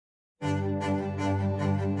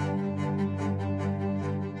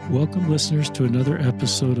Welcome, listeners, to another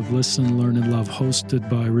episode of Listen, Learn, and Love, hosted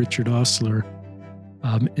by Richard Ostler.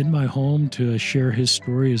 In my home to share his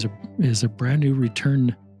story is a brand new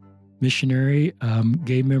returned missionary,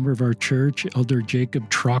 gay member of our church, Elder Jacob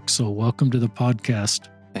Troxel. Welcome to the podcast.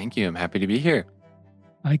 Thank you. I'm happy to be here.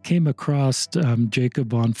 I came across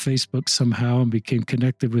Jacob on Facebook somehow and became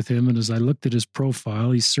connected with him. And as I looked at his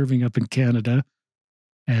profile, he's serving up in Canada.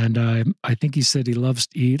 And I think he said he loves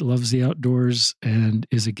to eat, loves the outdoors, and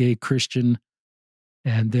is a gay Christian,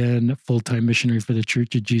 and then a full-time missionary for the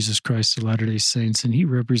Church of Jesus Christ of Latter-day Saints. And he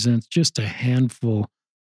represents just a handful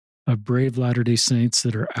of brave Latter-day Saints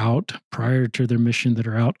that are out prior to their mission, that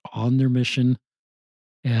are out on their mission.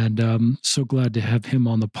 And I'm so glad to have him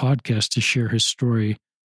on the podcast to share his story.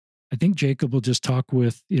 I think Jacob will just talk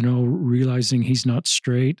with, realizing he's not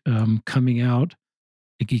straight, coming out.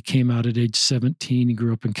 I think he came out at age 17. He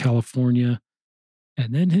grew up in California.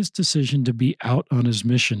 And then his decision to be out on his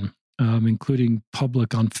mission, including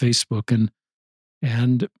public on Facebook.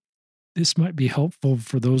 And this might be helpful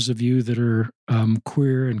for those of you that are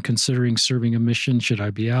queer and considering serving a mission. Should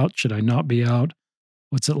I be out? Should I not be out?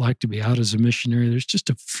 What's it like to be out as a missionary? There's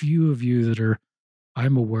just a few of you that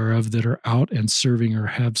I'm aware of that are out and serving or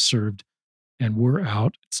have served. And we're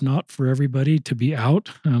out. It's not for everybody to be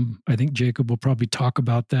out. I think Jacob will probably talk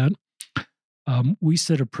about that. We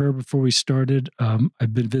said a prayer before we started.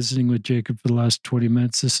 I've been visiting with Jacob for the last 20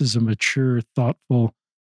 minutes. This is a mature, thoughtful,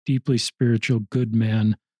 deeply spiritual, good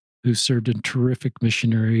man who served in terrific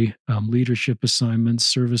missionary leadership assignments,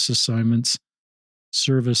 service assignments,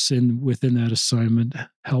 within that assignment,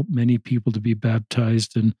 help many people to be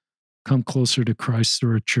baptized and come closer to Christ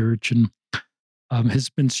through our church, and has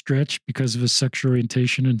been stretched because of his sexual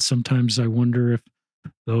orientation. And sometimes I wonder if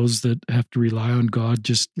those that have to rely on God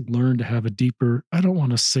just learn to have a deeper, I don't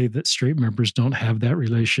want to say that straight members don't have that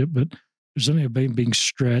relationship, but there's something about being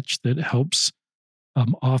stretched that helps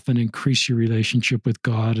often increase your relationship with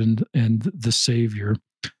God and the Savior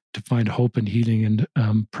to find hope and healing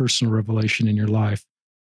and personal revelation in your life.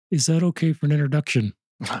 Is that okay for an introduction?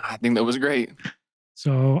 I think that was great.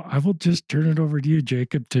 So I will just turn it over to you,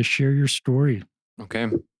 Jacob, to share your story. Okay.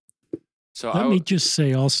 So Let me just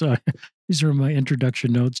say also, these are my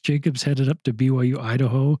introduction notes. Jacob's headed up to BYU,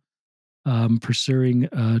 Idaho, pursuing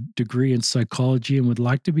a degree in psychology and would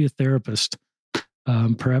like to be a therapist,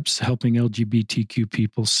 perhaps helping LGBTQ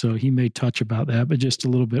people. So he may touch about that, but just a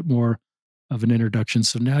little bit more of an introduction.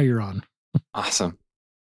 So now you're on. Awesome.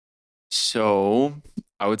 So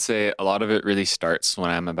I would say a lot of it really starts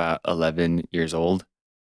when I'm about 11 years old.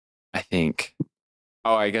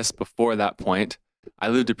 I guess before that point, I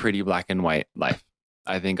lived a pretty black and white life.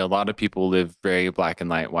 I think a lot of people live very black and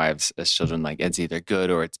white lives as children. Like, it's either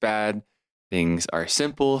good or it's bad. Things are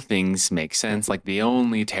simple. Things make sense. Like, the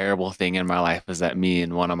only terrible thing in my life is that me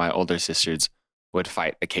and one of my older sisters would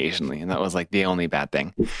fight occasionally. And that was like the only bad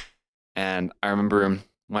thing. And I remember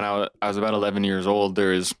when I was about 11 years old,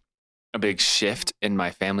 there was a big shift in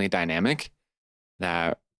my family dynamic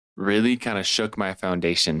that really kind of shook my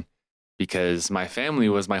foundation, because my family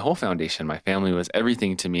was my whole foundation. My family was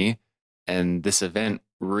everything to me. And this event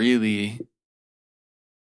really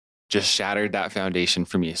just shattered that foundation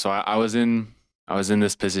for me. So I was in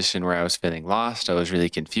this position where I was feeling lost. I was really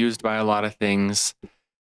confused by a lot of things.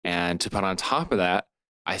 And to put on top of that,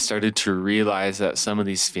 I started to realize that some of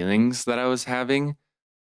these feelings that I was having,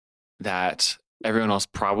 that everyone else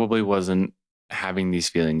probably wasn't having these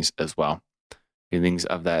feelings as well. Feelings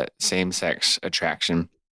of that same-sex attraction.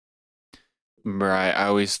 Remember, I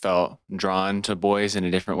always felt drawn to boys in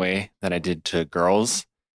a different way than I did to girls.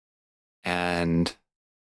 And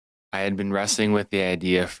I had been wrestling with the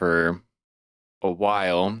idea for a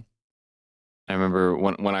while. I remember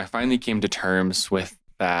when I finally came to terms with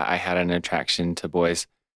that I had an attraction to boys,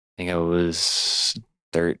 I think I was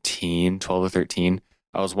 12 or 13.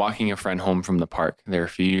 I was walking a friend home from the park. They're a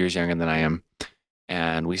few years younger than I am.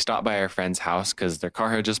 And we stopped by our friend's house because their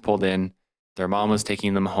car had just pulled in. Their mom was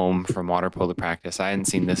taking them home from water polo practice. I hadn't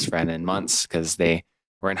seen this friend in months because they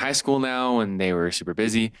were in high school now and they were super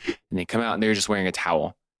busy. And they come out and they were just wearing a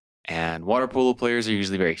towel. And water polo players are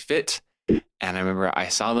usually very fit. And I remember I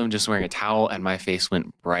saw them just wearing a towel and my face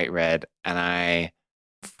went bright red and I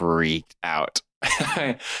freaked out.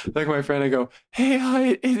 I look at my friend, I go, "Hey,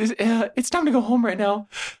 hi, it's time to go home right now."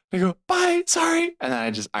 I go, "Bye, sorry." And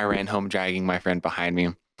then I ran home dragging my friend behind me.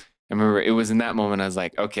 I remember it was in that moment I was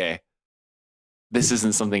like, okay, this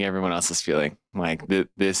isn't something everyone else is feeling. Like,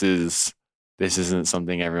 this isn't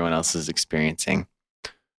something everyone else is experiencing.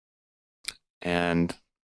 And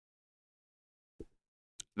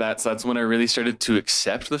that's when I really started to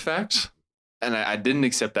accept the fact. And I didn't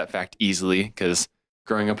accept that fact easily, because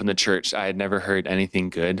growing up in the church, I had never heard anything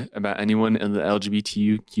good about anyone in the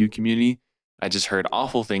LGBTQ community. I just heard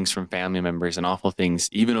awful things from family members and awful things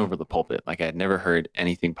even over the pulpit. Like I had never heard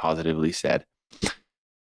anything positively said.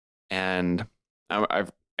 And I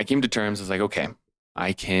came to terms. I was like, okay,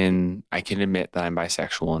 I can admit that I'm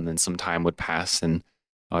bisexual. And then some time would pass and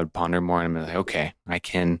I would ponder more and I'm like, okay, I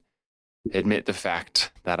can admit the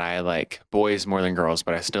fact that I like boys more than girls,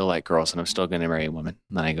 but I still like girls and I'm still going to marry a woman.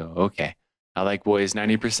 And then I go, okay, I like boys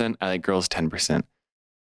 90%, I like girls 10%.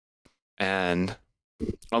 And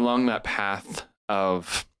along that path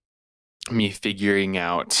of me figuring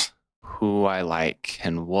out who I like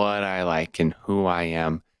and what I like and who I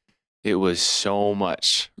am, it was so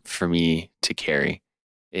much for me to carry.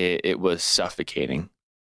 It was suffocating.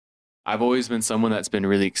 I've always been someone that's been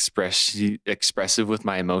really expressive with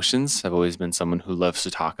my emotions. I've always been someone who loves to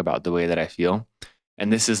talk about the way that I feel.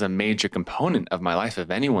 And this is a major component of my life, of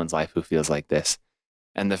anyone's life who feels like this.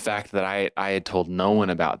 And the fact that I had told no one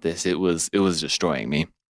about this, it was destroying me.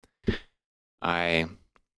 I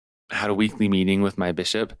had a weekly meeting with my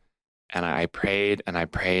bishop and I prayed and I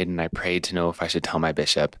prayed and I prayed to know if I should tell my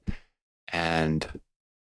bishop. And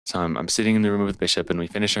so I'm sitting in the room with Bishop and we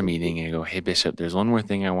finish our meeting and I go, hey, Bishop, there's one more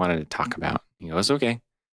thing I wanted to talk about. He goes, okay.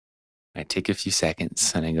 I take a few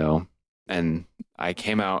seconds and I go, and I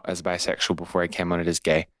came out as bisexual before I came out as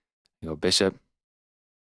gay. I go, Bishop,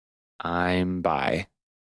 I'm bi.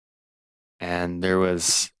 And there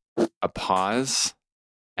was a pause,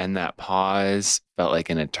 and that pause felt like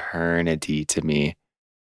an eternity to me.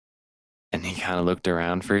 And he kind of looked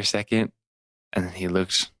around for a second, and then he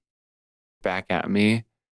looked back at me,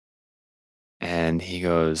 and he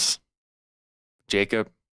goes, Jacob,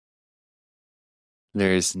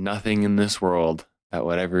 there's nothing in this world that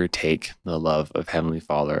would ever take the love of Heavenly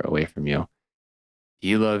Father away from you.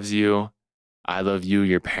 He loves you. I love you.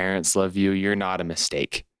 Your parents love you. You're not a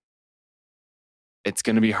mistake. It's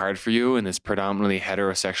going to be hard for you in this predominantly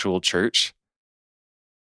heterosexual church.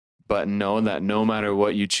 But know that no matter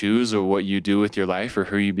what you choose or what you do with your life or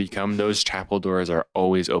who you become, those chapel doors are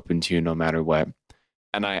always open to you no matter what.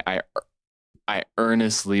 And I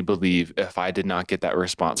earnestly believe if I did not get that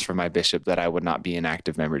response from my bishop that I would not be an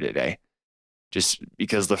active member today. Just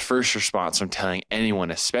because the first response from telling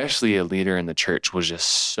anyone, especially a leader in the church, was just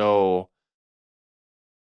so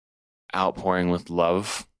outpouring with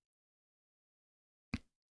love.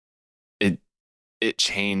 It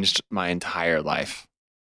changed my entire life.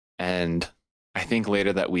 And I think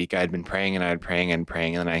later that week I'd been praying and I'd praying and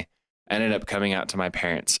praying, and I ended up coming out to my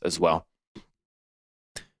parents as well.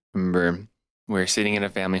 Remember, we were sitting in a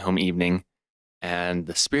family home evening and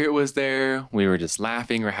the spirit was there. We were just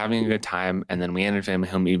laughing, we're having a good time. And then we ended family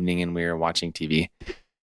home evening and we were watching TV.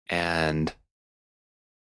 And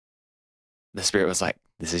the spirit was like,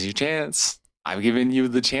 this is your chance. I've given you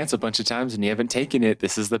the chance a bunch of times and you haven't taken it.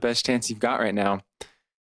 This is the best chance you've got right now.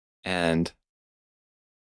 And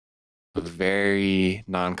very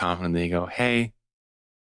non-confidently go, hey,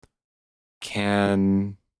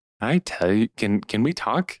 can I tell you, can we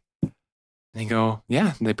talk? And they go,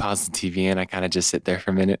 yeah. And they pause the TV and I kind of just sit there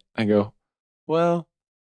for a minute. I go, well,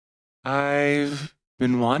 I've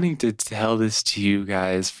been wanting to tell this to you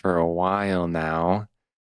guys for a while now.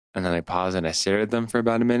 And then I pause and I stare at them for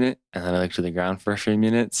about a minute. And then I look to the ground for a few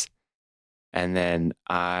minutes. And then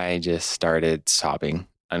I just started sobbing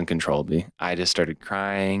uncontrollably. I just started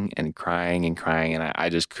crying and crying and crying. And I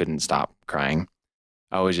just couldn't stop crying.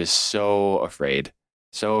 I was just so afraid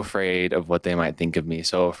of what they might think of me,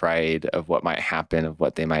 so afraid of what might happen, of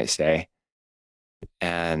what they might say.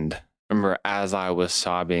 And remember, as I was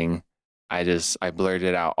sobbing, I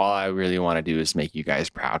blurted out, all I really want to do is make you guys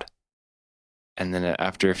proud. And then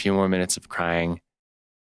after a few more minutes of crying,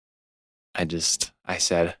 I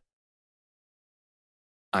said,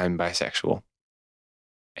 I'm bisexual.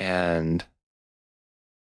 And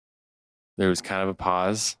there was kind of a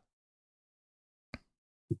pause.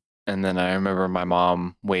 And then I remember my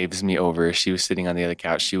mom waves me over. She was sitting on the other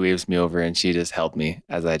couch. She waves me over and she just held me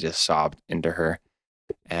as I just sobbed into her.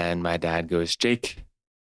 And my dad goes, Jake,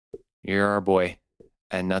 you're our boy,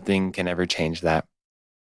 and nothing can ever change that.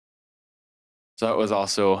 So it was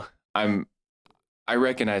also, I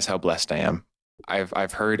recognize how blessed I am.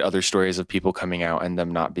 I've heard other stories of people coming out and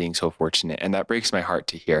them not being so fortunate, and that breaks my heart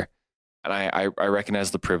to hear. And I recognize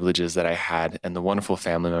the privileges that I had and the wonderful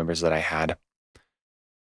family members that I had.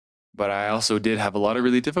 But I also did have a lot of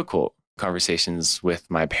really difficult conversations with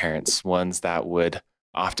my parents, ones that would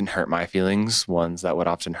often hurt my feelings, ones that would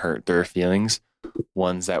often hurt their feelings,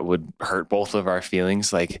 ones that would hurt both of our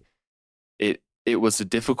feelings. Like it was a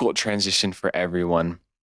difficult transition for everyone.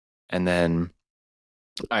 And then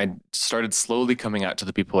I started slowly coming out to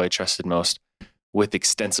the people I trusted most with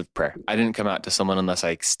extensive prayer. I didn't come out to someone unless I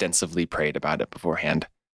extensively prayed about it beforehand.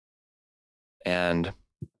 And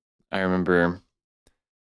I remember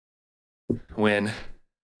when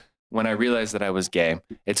I realized that I was gay,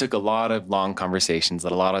 it took a lot of long conversations, a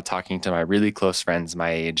lot of talking to my really close friends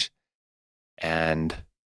my age. And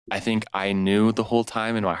I think I knew the whole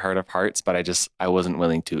time in my heart of hearts, but I wasn't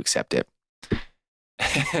willing to accept it.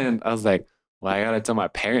 And I was like, well, I got to tell my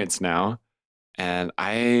parents now. And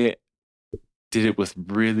I did it with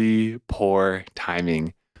really poor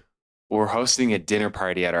timing. We're hosting a dinner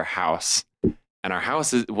party at our house, and our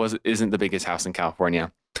house isn't the biggest house in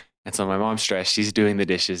California. And so my mom's stressed. She's doing the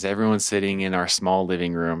dishes. Everyone's sitting in our small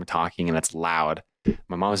living room talking, and it's loud.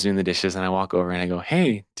 My mom's doing the dishes, and I walk over and I go,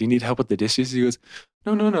 "Hey, do you need help with the dishes?" She goes,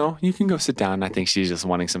 "No, no, no. You can go sit down." And I think she's just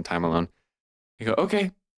wanting some time alone. I go,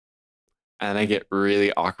 "Okay." And I get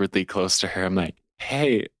really awkwardly close to her. I'm like,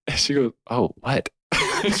 "Hey." She goes, "Oh, what?"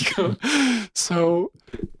 I go, "So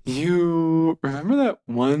you remember that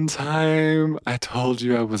one time I told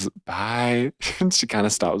you I was bi?" And she kind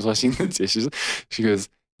of stops washing the dishes. She goes,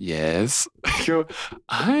 "Yes." I go,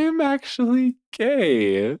 "I'm actually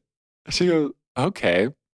gay." She goes, "Okay."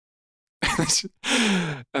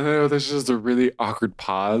 And then there's just a really awkward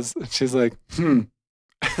pause. And she's like, "Hmm."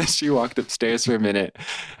 And she walked upstairs for a minute.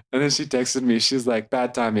 And then she texted me. She's like,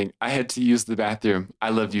 "Bad timing. I had to use the bathroom. I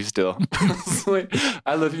love you still." Like,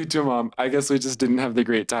 "I love you too, Mom. I guess we just didn't have the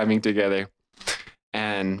great timing together."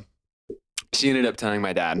 And she ended up telling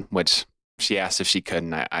my dad, which she asked if she could,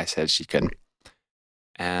 and I said she couldn't.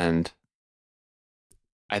 And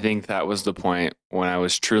I think that was the point when I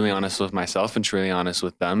was truly honest with myself and truly honest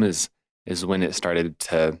with them is when it started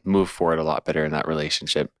to move forward a lot better in that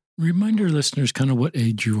relationship. Remind your listeners kind of what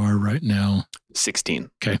age you are right now.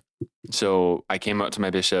 16. Okay. So I came out to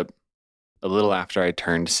my bishop a little after I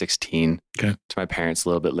turned 16, okay, to my parents a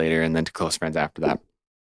little bit later, and then to close friends after that.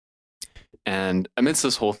 And amidst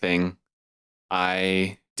this whole thing,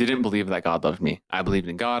 I didn't believe that God loved me. I believed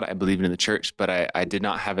in God, I believed in the church, but I did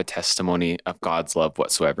not have a testimony of God's love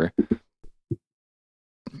whatsoever.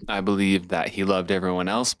 I believed that he loved everyone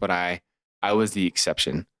else, but I was the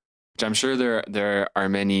exception, which I'm sure there are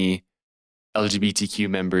many LGBTQ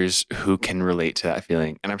members who can relate to that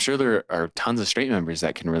feeling. And I'm sure there are tons of straight members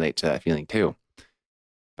that can relate to that feeling too.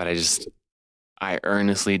 But I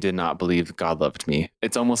earnestly did not believe God loved me.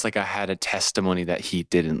 It's almost like I had a testimony that he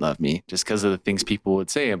didn't love me just because of the things people would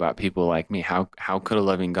say about people like me. How could a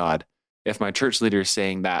loving God, if my church leader is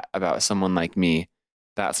saying that about someone like me,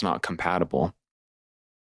 that's not compatible.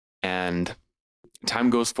 And time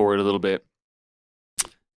goes forward a little bit.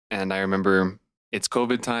 And I remember it's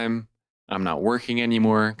COVID time. I'm not working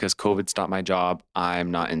anymore because COVID stopped my job.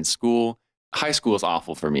 I'm not in school. High school is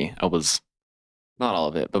awful for me. I was, not all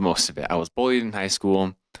of it, but most of it. I was bullied in high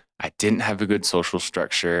school. I didn't have a good social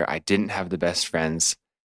structure. I didn't have the best friends.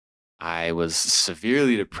 I was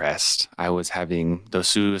severely depressed. I was having those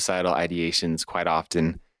suicidal ideations quite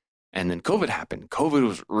often. And then COVID happened. COVID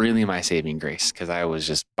was really my saving grace because I was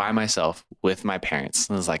just by myself with my parents.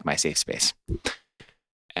 It was like my safe space.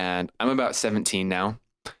 And I'm about 17 now.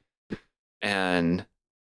 And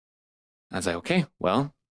I was like, okay,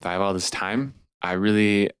 well, if I have all this time, I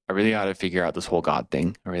really ought to figure out this whole God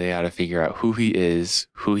thing. I really ought to figure out who he is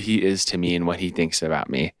to me, and what he thinks about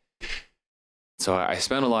me. So I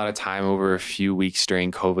spent a lot of time over a few weeks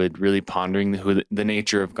during COVID really pondering the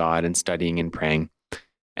nature of God and studying and praying.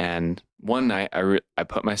 And one night I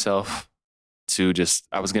put myself to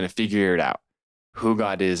I was going to figure it out, who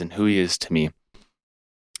God is and who he is to me.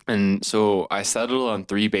 And so I settled on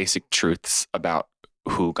 3 basic truths about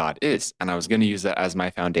who God is. And I was going to use that as my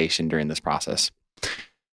foundation during this process.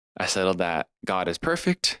 I settled that God is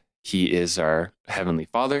perfect. He is our heavenly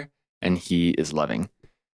Father, and he is loving.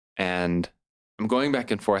 And I'm going back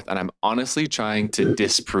and forth, and I'm honestly trying to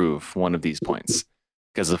disprove one of these points.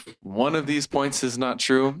 Because if one of these points is not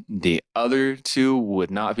true, the other 2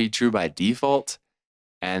 would not be true by default.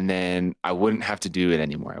 And then I wouldn't have to do it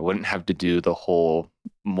anymore. I wouldn't have to do the whole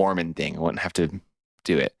Mormon thing. I wouldn't have to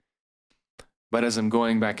do it. But as I'm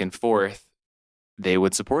going back and forth, they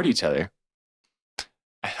would support each other.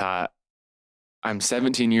 I thought, I'm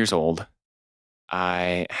 17 years old.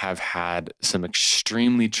 I have had some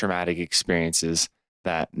extremely traumatic experiences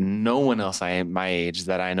that no one else my age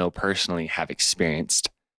that I know personally have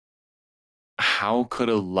experienced. How could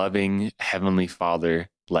a loving heavenly Father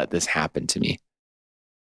let this happen to me?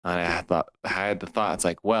 And I had the thought, it's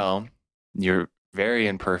like, well, your very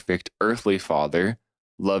imperfect earthly Father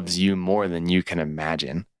loves you more than you can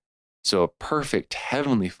imagine. So a perfect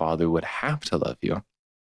heavenly Father would have to love you.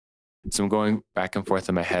 So I'm going back and forth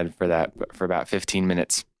in my head for about 15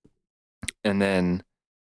 minutes. And then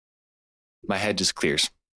my head just clears.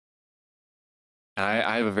 And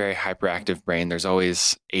I have a very hyperactive brain. There's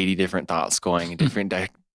always 80 different thoughts going in different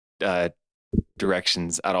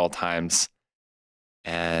directions at all times.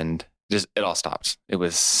 And just it all stopped. It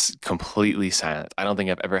was completely silent. I don't think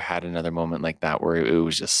I've ever had another moment like that where it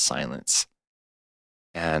was just silence.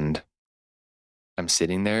 And I'm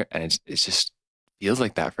sitting there and it just feels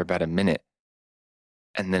like that for about a minute.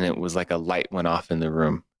 And then it was like a light went off in the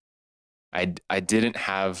room. I didn't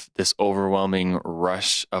have this overwhelming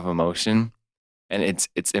rush of emotion, and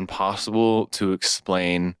it's impossible to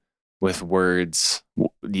explain with words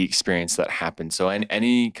the experience that happened. So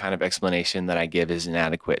any kind of explanation that I give is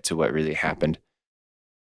inadequate to what really happened.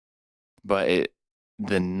 But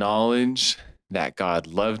the knowledge that God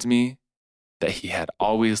loved me, that he had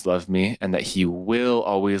always loved me, and that he will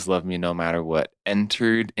always love me no matter what,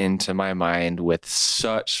 entered into my mind with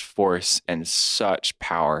such force and such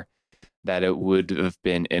power that it would have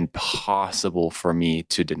been impossible for me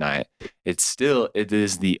to deny it. It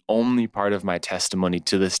is the only part of my testimony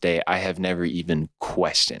to this day I have never even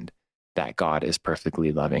questioned that God is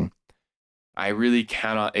perfectly loving. I really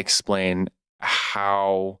cannot explain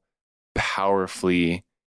how powerfully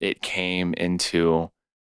it came into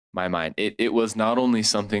my mind. It was not only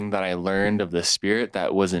something that I learned of the Spirit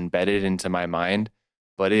that was embedded into my mind,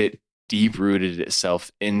 but it deep rooted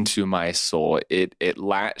itself into my soul. It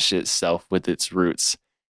latched itself with its roots,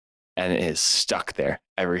 and it has stuck there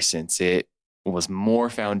ever since. It was more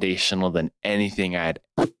foundational than anything I'd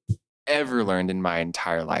ever learned in my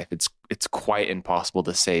entire life. It's quite impossible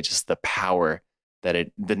to say just the power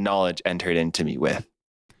that the knowledge entered into me with.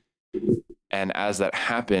 And as that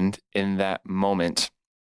happened in that moment,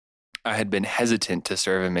 I had been hesitant to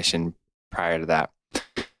serve a mission prior to that.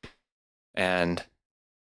 And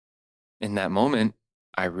in that moment,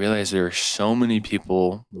 I realized there are so many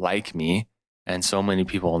people like me and so many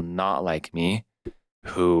people not like me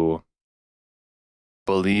who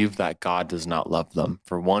believe that God does not love them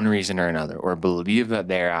for one reason or another, or believe that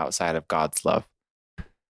they're outside of God's love.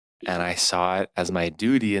 And I saw it as my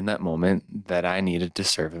duty in that moment that I needed to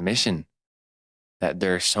serve a mission. That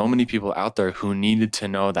there are so many people out there who needed to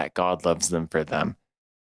know that God loves them for them.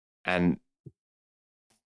 And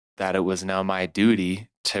that it was now my duty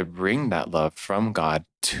to bring that love from God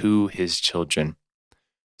to his children.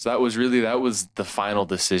 So that was the final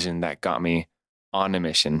decision that got me on a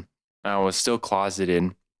mission. I was still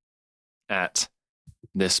closeted at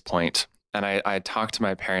this point. And I talked to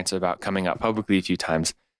my parents about coming out publicly a few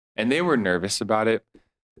times, and they were nervous about it,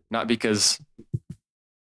 not because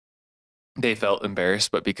they felt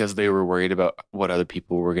embarrassed, but because they were worried about what other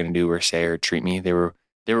people were going to do or say or treat me. They were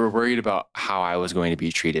worried about how I was going to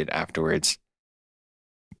be treated afterwards.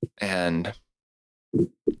 And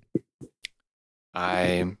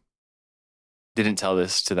I didn't tell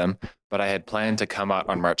this to them, but I had planned to come out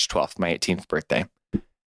on March 12th, my 18th birthday.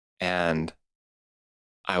 And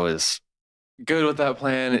I was good with that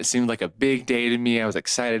plan. It seemed like a big day to me. I was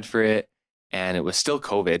excited for it. And it was still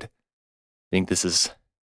COVID. I think this is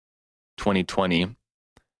 2020.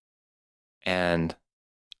 And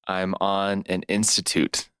I'm on an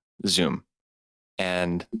institute Zoom.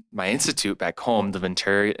 And my institute back home, the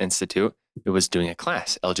Ventura Institute, it was doing a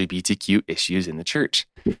class, LGBTQ issues in the church.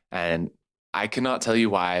 And I cannot tell you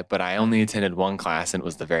why, but I only attended one class, and it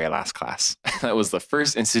was the very last class. That was the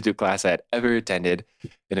first institute class I had ever attended,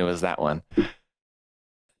 and it was that one.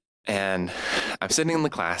 And I'm sitting in the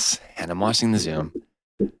class, and I'm watching the Zoom,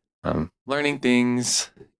 learning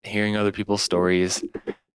things, hearing other people's stories,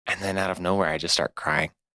 and then out of nowhere, I just start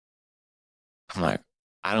crying. I'm like,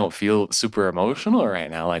 I don't feel super emotional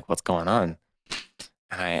right now. Like, what's going on?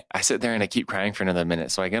 And I sit there and I keep crying for another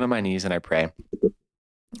minute. So I get on my knees and I pray.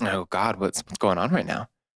 And I go, God, what's going on right now?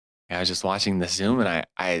 And I was just watching the Zoom, and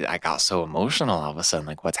I got so emotional all of a sudden,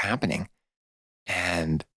 like, what's happening?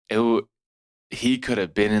 And he could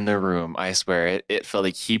have been in the room. I swear it felt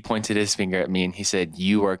like he pointed his finger at me and he said,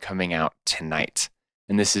 you are coming out tonight.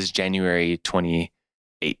 And this is January 28th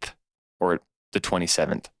or the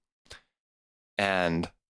 27th. And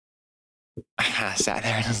I sat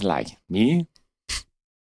there and I was like, me?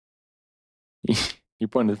 You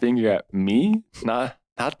pointed the finger at me? Not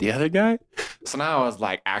the other guy? So now I was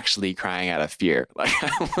like actually crying out of fear. Like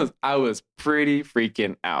I was pretty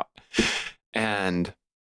freaking out. And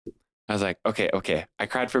I was like, okay. I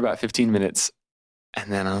cried for about 15 minutes.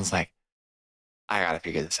 And then I was like, I got to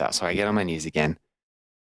figure this out. So I get on my knees again.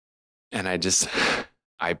 And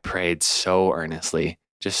I prayed so earnestly,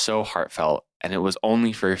 just so heartfelt. And it was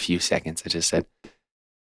only for a few seconds. I just said,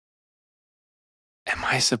 am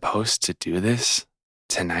I supposed to do this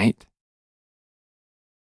tonight?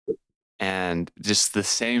 And just the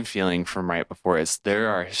same feeling from right before is there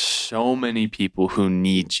are so many people who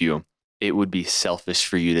need you. It would be selfish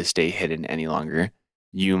for you to stay hidden any longer.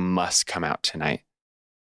 You must come out tonight.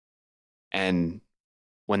 And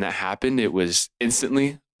when that happened, it was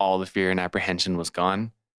instantly all the fear and apprehension was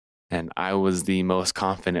gone. And I was the most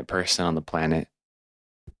confident person on the planet.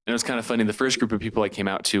 And it was kind of funny. The first group of people I came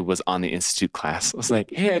out to was on the institute class. I was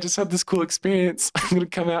like, hey, I just had this cool experience. I'm going to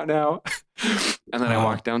come out now. And then I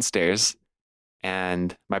walked downstairs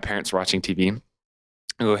and my parents were watching TV.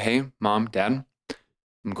 I go, hey, Mom, Dad,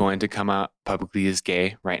 I'm going to come out publicly as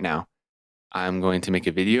gay right now. I'm going to make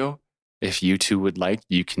a video. If you two would like,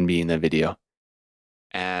 you can be in the video.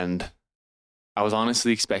 And I was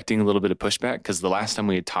honestly expecting a little bit of pushback because the last time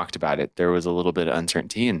we had talked about it, there was a little bit of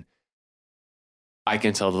uncertainty. And I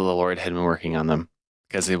can tell that the Lord had been working on them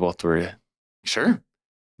because they both were, sure.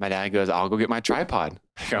 My dad goes, I'll go get my tripod.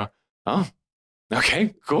 I go, oh,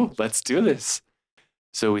 okay, cool. Let's do this.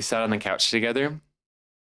 So we sat on the couch together.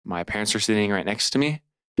 My parents were sitting right next to me.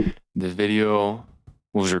 The video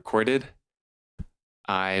was recorded.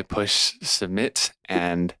 I pushed submit,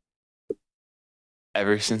 and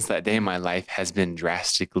ever since that day, my life has been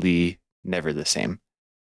drastically never the same.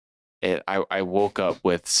 I woke up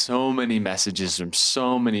with so many messages from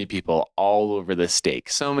so many people all over the state,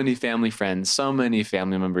 so many family friends, so many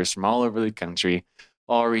family members from all over the country,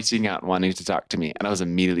 all reaching out and wanting to talk to me. And I was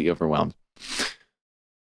immediately overwhelmed.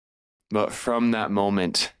 But from that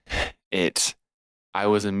moment, I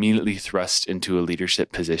was immediately thrust into a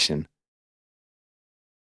leadership position.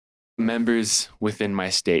 Members within my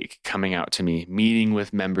stake coming out to me, meeting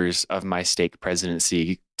with members of my stake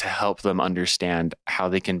presidency to help them understand how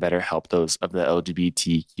they can better help those of the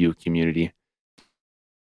LGBTQ community.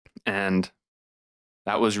 And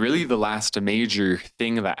that was really the last major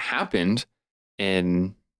thing that happened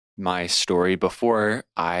in my story before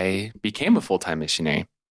I became a full-time missionary.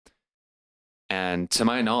 And to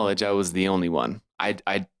my knowledge, I was the only one.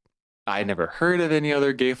 I never heard of any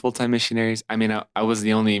other gay full-time missionaries. I mean, I was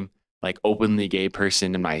the only like openly gay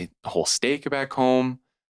person in my whole stake back home.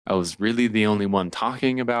 I was really the only one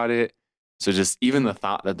talking about it. So just even the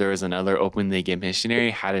thought that there was another openly gay missionary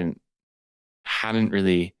hadn't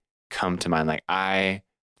really come to mind. Like I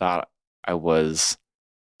thought I was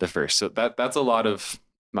the first. So that's a lot of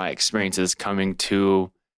my experiences coming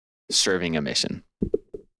to serving a mission.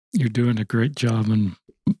 You're doing a great job, and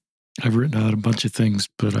I've written out a bunch of things,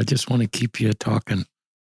 but I just want to keep you talking.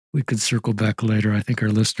 We could circle back later. I think our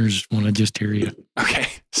listeners want to just hear you. Okay,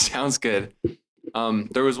 sounds good.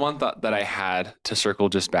 There was one thought that I had to circle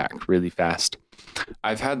just back really fast.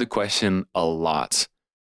 I've had the question a lot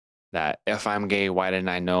that if I'm gay, why didn't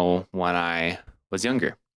I know when I was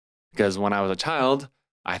younger? Because when I was a child,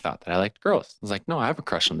 I thought that I liked girls. I was like, no, I have a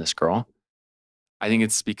crush on this girl. I think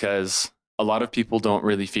it's because a lot of people don't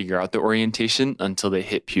really figure out their orientation until they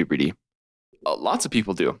hit puberty. Lots of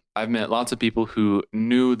people do. I've met lots of people who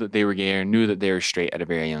knew that they were gay or knew that they were straight at a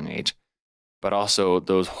very young age. But also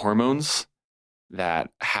those hormones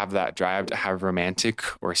that have that drive to have romantic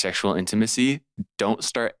or sexual intimacy don't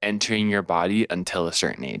start entering your body until a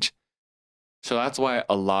certain age. So that's why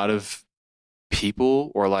a lot of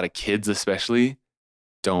people, or a lot of kids especially,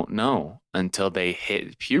 don't know until they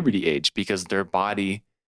hit puberty age because their body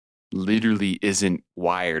literally isn't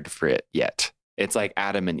wired for it yet. It's like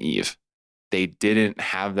Adam and Eve. They didn't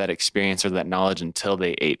have that experience or that knowledge until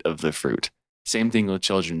they ate of the fruit. Same thing with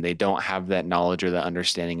children. They don't have that knowledge or that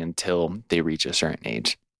understanding until they reach a certain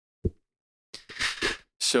age.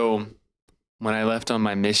 So when I left on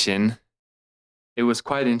my mission, it was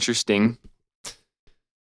quite interesting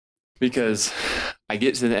because I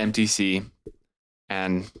get to the MTC,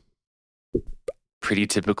 and pretty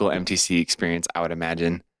typical MTC experience, I would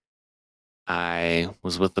imagine. I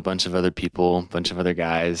was with a bunch of other people, a bunch of other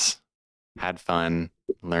guys, had fun,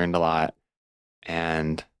 learned a lot,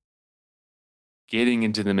 and getting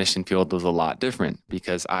into the mission field was a lot different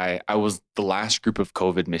because I was the last group of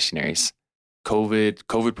COVID missionaries.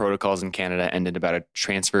 COVID protocols in Canada ended about a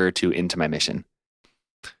transfer or two into my mission.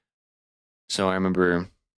 So I remember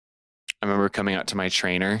coming out to my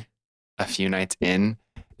trainer a few nights in,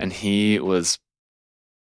 and he was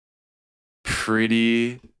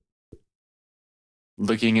pretty,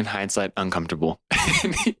 looking in hindsight, uncomfortable.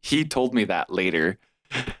 He told me that later.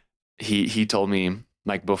 He told me,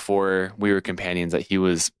 like, before we were companions, that he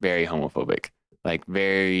was very homophobic, like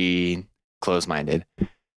very close-minded.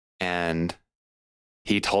 And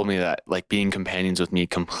he told me that, like, being companions with me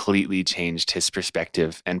completely changed his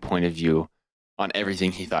perspective and point of view on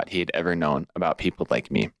everything he thought he had ever known about people like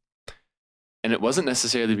me. And it wasn't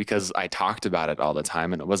necessarily because I talked about it all the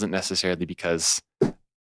time, and it wasn't necessarily because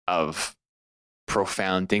of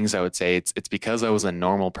profound things I would say. It's because I was a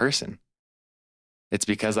normal person. It's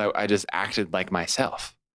because I just acted like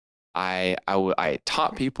myself. I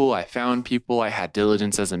taught people, I found people, I had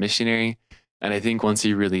diligence as a missionary. And I think once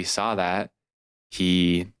he really saw that,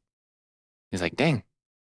 he's like, dang,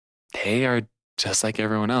 they are just like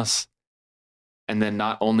everyone else. And then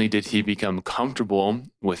not only did he become comfortable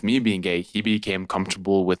with me being gay, he became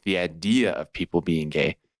comfortable with the idea of people being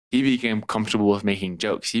gay. He became comfortable with making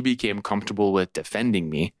jokes. He became comfortable with defending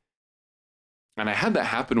me. And I had that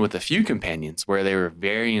happen with a few companions where they were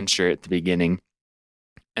very unsure at the beginning.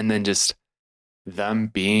 And then just them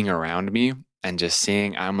being around me and just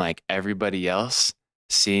seeing I'm like everybody else,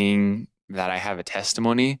 seeing that I have a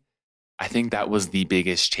testimony, I think that was the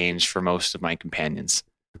biggest change for most of my companions,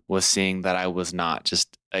 was seeing that I was not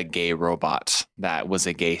just a gay robot, that was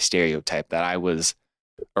a gay stereotype, that I was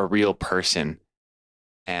a real person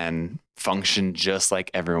and functioned just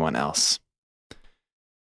like everyone else.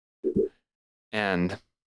 And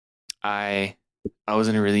I was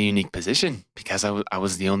in a really unique position because I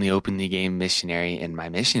was the only openly gay missionary in my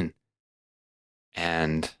mission.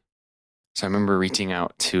 And so I remember reaching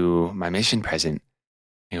out to my mission president,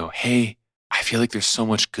 hey, I feel like there's so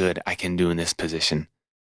much good I can do in this position.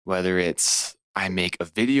 Whether it's I make a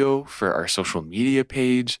video for our social media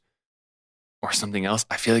page or something else,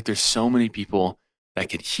 I feel like there's so many people that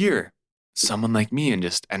could hear someone like me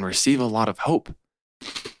and receive a lot of hope.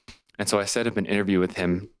 And so I set up an interview with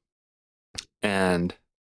him, and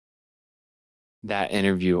that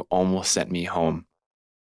interview almost sent me home.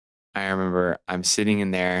 I remember I'm sitting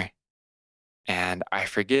in there and I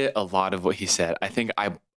forget a lot of what he said. I think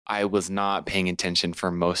I was not paying attention for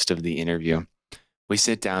most of the interview. We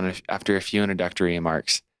sit down after a few introductory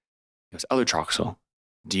remarks. He goes, Elder Troxel,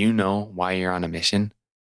 do you know why you're on a mission?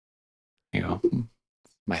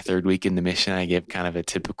 My third week in the mission, I give kind of a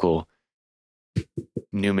typical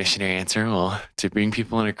new missionary answer. Well, to bring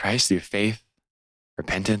people into Christ through faith,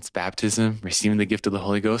 repentance, baptism, receiving the gift of the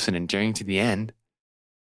Holy Ghost, and enduring to the end.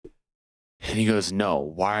 And he goes, no,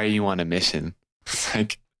 why are you on a mission? It's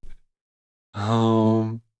like,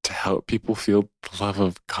 to help people feel the love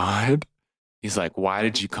of God. He's like, why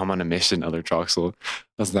did you come on a mission, Elder Troxel?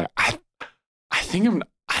 I was like, I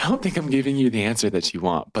don't think I'm giving you the answer that you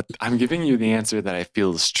want, but I'm giving you the answer that I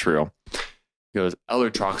feel is true. He goes, Elder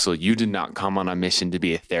Troxel, you did not come on a mission to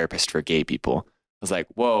be a therapist for gay people. I was like,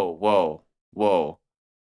 whoa.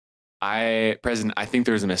 President, I think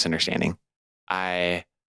there's a misunderstanding. That's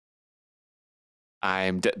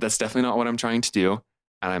definitely not what I'm trying to do.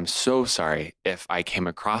 And I'm so sorry if I came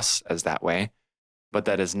across as that way, but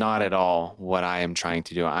that is not at all what I am trying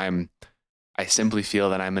to do. I simply feel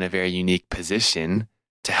that I'm in a very unique position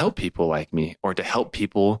to help people like me, or to help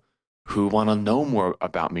people who want to know more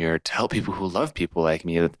about me, or to help people who love people like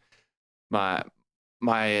me.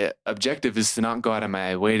 My objective is to not go out of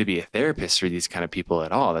my way to be a therapist for these kind of people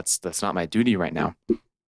at all. That's not my duty right now.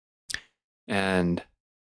 And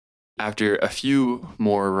after a few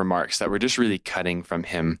more remarks that were just really cutting from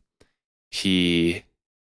him, he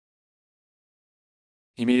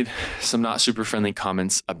made some not super friendly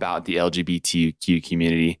comments about the LGBTQ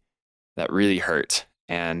community that really hurt.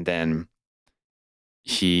 And then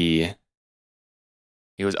he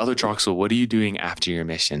goes, Elder Troxel, what are you doing after your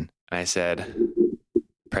mission? And I said,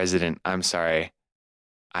 President, I'm sorry.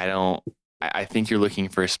 I think you're looking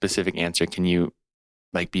for a specific answer. Can you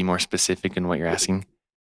be more specific in what you're asking?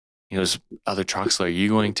 He goes, Elder Troxel, are you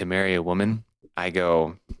going to marry a woman? I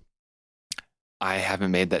go, I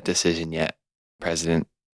haven't made that decision yet, President.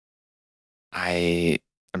 I'm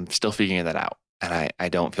still figuring that out. And I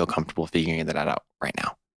don't feel comfortable figuring that out right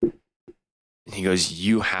now. And he goes,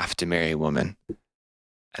 you have to marry a woman.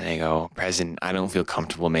 And I go, President, I don't feel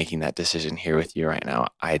comfortable making that decision here with you right now.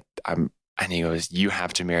 And he goes, you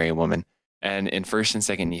have to marry a woman. And in 1st and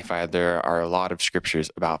 2nd Nephi, there are a lot of scriptures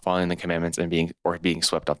about following the commandments and being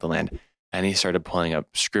swept off the land. And he started pulling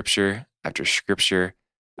up scripture after scripture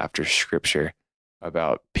after scripture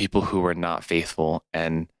about people who were not faithful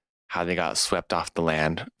and how they got swept off the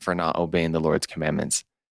land for not obeying the Lord's commandments.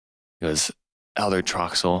 He goes, Elder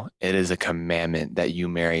Troxel, it is a commandment that you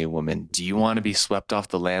marry a woman. Do you want to be swept off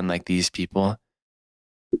the land like these people?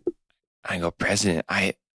 I go, President,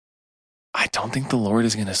 I don't think the Lord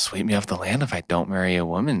is going to sweep me off the land if I don't marry a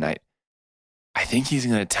woman. I think he's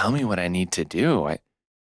going to tell me what I need to do.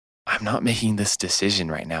 I'm not making this decision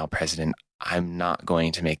right now, President. I'm not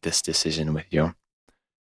going to make this decision with you.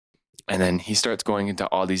 And then he starts going into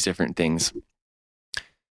all these different things.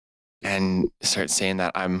 and start saying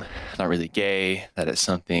that I'm not really gay, that it's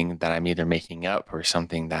something that I'm either making up or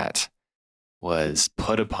something that was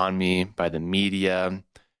put upon me by the media,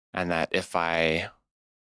 and that if I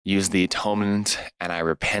use the atonement and I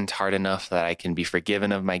repent hard enough that I can be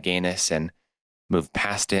forgiven of my gayness and move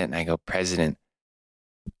past it. And I go, President,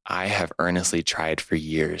 I have earnestly tried for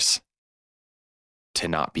years to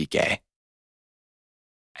not be gay.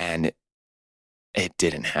 And it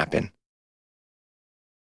didn't happen.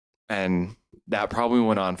 And that probably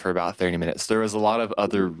went on for about 30 minutes. There was a lot of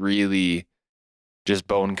other really just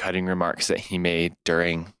bone cutting remarks that he made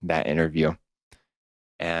during that interview.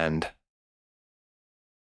 And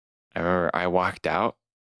I remember I walked out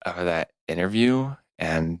of that interview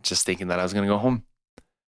and just thinking that I was going to go home.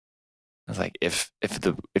 I was like, if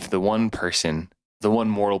the one person, the one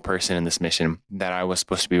mortal person in this mission that I was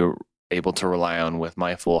supposed to be able to rely on with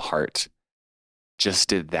my full heart just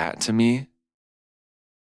did that to me,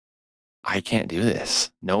 I can't do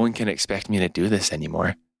this. No one can expect me to do this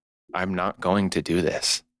anymore. I'm not going to do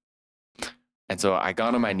this. And so I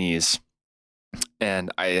got on my knees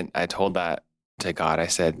and I told that to God. I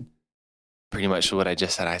said pretty much what I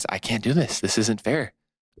just said. I can't do this. This isn't fair.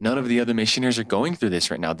 None of the other missionaries are going through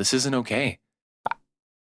this right now. This isn't okay.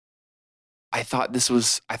 I thought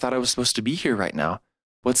I was supposed to be here right now.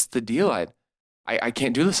 What's the deal? I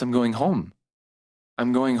can't do this. I'm going home.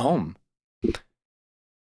 I'm going home.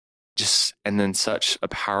 And then such a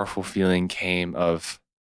powerful feeling came of,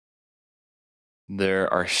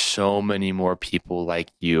 there are so many more people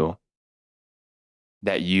like you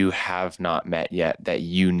that you have not met yet that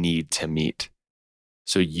you need to meet.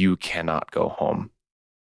 So you cannot go home.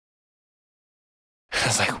 I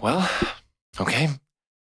was like, well, okay.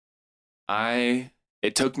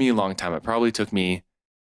 It took me a long time. It probably took me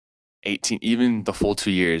 18, even the full 2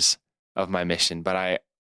 years of my mission. But I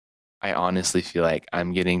honestly feel like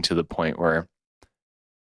I'm getting to the point where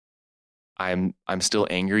I'm still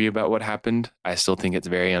angry about what happened. I still think it's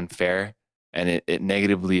very unfair, and it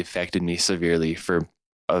negatively affected me severely for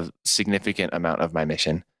a significant amount of my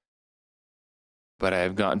mission. But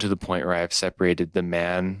I've gotten to the point where I've separated the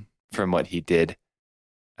man from what he did.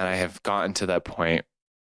 And I have gotten to that point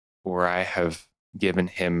where I have given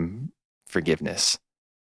him forgiveness.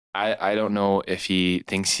 I don't know if he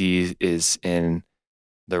thinks he is in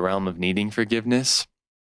the realm of needing forgiveness,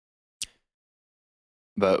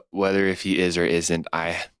 but whether if he is or isn't,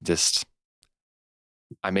 I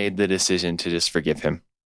made the decision to just forgive him,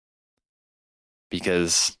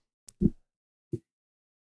 because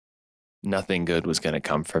nothing good was going to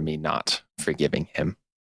come from me not forgiving him.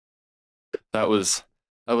 That was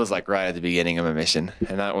like right at the beginning of my mission,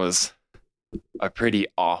 and that was a pretty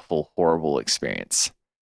awful, horrible experience.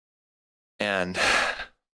 And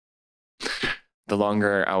the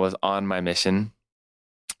longer I was on my mission,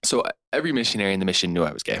 so every missionary in the mission knew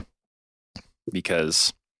I was gay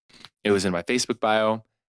because it was in my Facebook bio,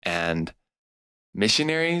 and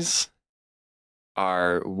missionaries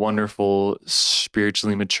are wonderful,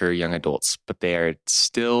 spiritually mature young adults, but they are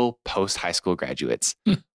still post-high school graduates.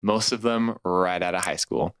 Most of them right out of high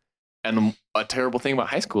school. And a terrible thing about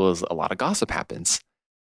high school is a lot of gossip happens.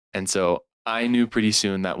 And so I knew pretty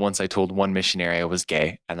soon that once I told one missionary I was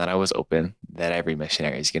gay and that I was open, that every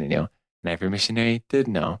missionary is going to know. And every missionary did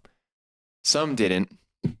know. Some didn't.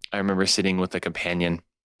 I remember sitting with a companion,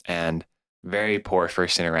 and very poor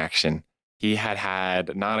first interaction. He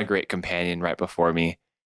had not a great companion right before me,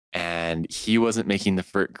 and he wasn't making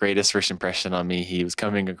the greatest first impression on me. He was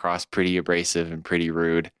coming across pretty abrasive and pretty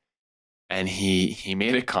rude. And he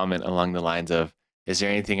made a comment along the lines of, "Is there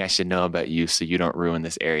anything I should know about you so you don't ruin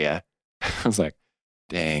this area?" I was like,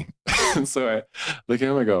 dang. So I look at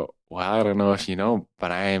him and go, well, I don't know if you know,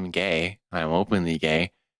 but I am gay. I'm openly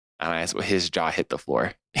gay. And his jaw hit the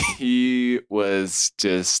floor. He was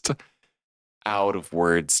just out of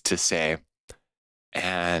words to say.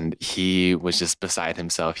 And he was just beside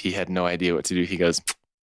himself. He had no idea what to do. He goes,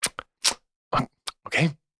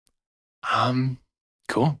 okay,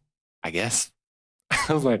 cool, I guess.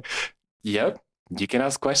 I was like, yep, you can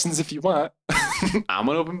ask questions if you want. I'm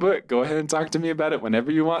an open book. Go ahead and talk to me about it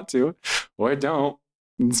whenever you want to, or don't.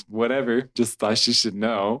 It's whatever. Just thought you should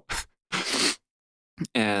know.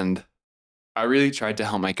 And I really tried to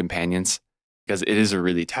help my companions, because it is a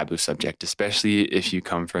really taboo subject, especially if you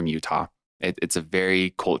come from Utah. It's a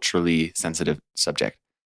very culturally sensitive subject.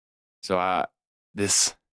 So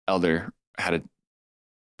this elder had a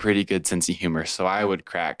pretty good sense of humor. So I would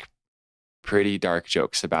crack pretty dark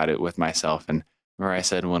jokes about it with myself. And where I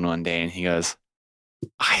said one day, and he goes,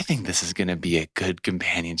 I think this is going to be a good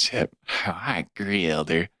companionship. I agree,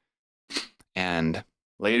 elder. And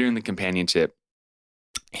later in the companionship,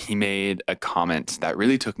 he made a comment that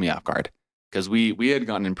really took me off guard, because we had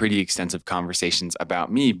gotten in pretty extensive conversations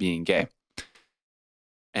about me being gay.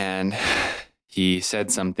 And he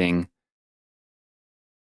said something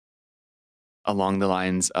along the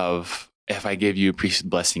lines of, if I gave you a priesthood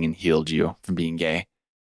blessing and healed you from being gay,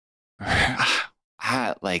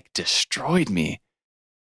 that like destroyed me.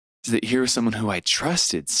 So that here was someone who I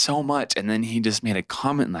trusted so much, and then he just made a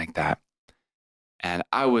comment like that. And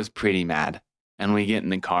I was pretty mad. And we get in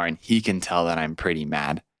the car and he can tell that I'm pretty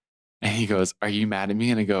mad. And he goes, "Are you mad at me?"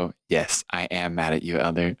 And I go, "Yes, I am mad at you,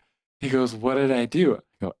 Elder." He goes, "What did I do?"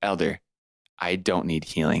 I go, "Elder, I don't need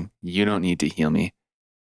healing. You don't need to heal me."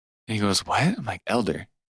 And he goes, "What?" I'm like, "Elder,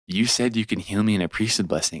 you said you can heal me in a priesthood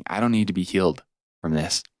blessing. I don't need to be healed from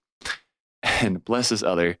this." And bless this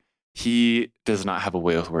Elder, he does not have a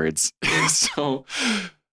way with words. So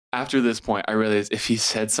after this point, I realized if he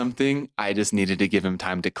said something, I just needed to give him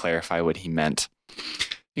time to clarify what he meant.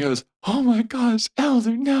 He goes, "Oh my gosh,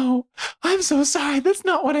 Elder, no, I'm so sorry. That's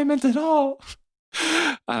not what I meant at all."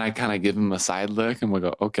 And I kind of give him a side look and we'll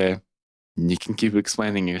go, "Okay, you can keep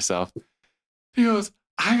explaining yourself." He goes,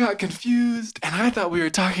 "I got confused and I thought we were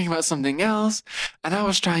talking about something else, and I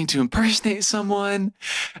was trying to impersonate someone,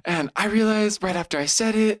 and I realized right after I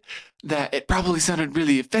said it that it probably sounded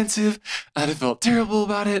really offensive and I felt terrible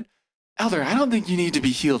about it. Elder, I don't think you need to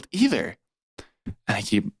be healed either." And I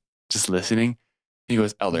keep just listening. He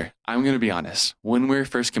goes, "Elder, I'm going to be honest. When we were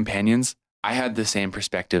first companions, I had the same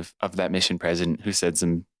perspective of that mission president who said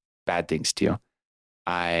some bad things to you.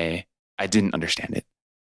 I didn't understand it.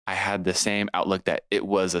 I had the same outlook that it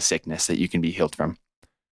was a sickness that you can be healed from.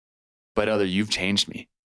 But Elder, you've changed me.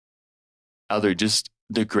 Elder, just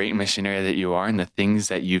the great missionary that you are and the things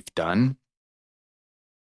that you've done,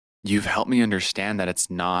 you've helped me understand that it's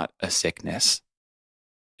not a sickness."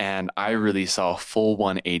 And I really saw a full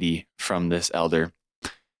 180 from this Elder.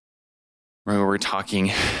 Where we're talking,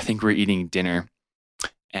 I think we're eating dinner,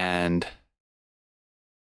 and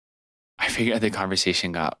I figured the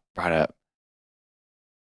conversation got brought up.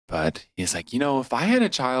 But he's like, "If I had a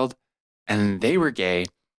child and they were gay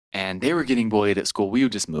and they were getting bullied at school, we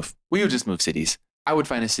would just move. We would just move cities. I would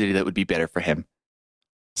find a city that would be better for him."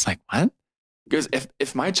 It's like, what? Because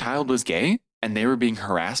if my child was gay and they were being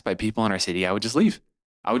harassed by people in our city, I would just leave.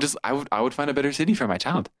 I would find a better city for my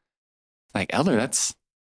child. Like, Elder, that's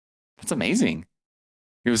amazing.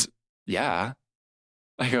 He goes, "Yeah."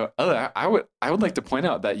 I go, "Elder, I would like to point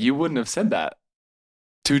out that you wouldn't have said that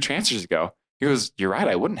 2 transfers ago." He goes, "You're right,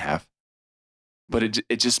 I wouldn't have. But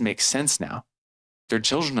it just makes sense now. They're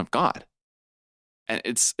children of God. And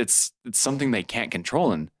it's something they can't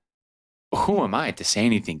control. And who am I to say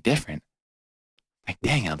anything different?" Like,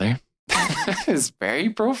 dang, Elder. That is very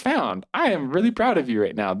profound. I am really proud of you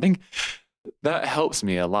right now. I think that helps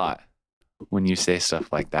me a lot when you say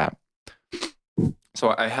stuff like that.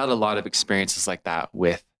 So I had a lot of experiences like that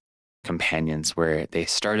with companions where they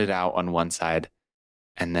started out on one side,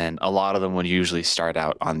 and then a lot of them would usually start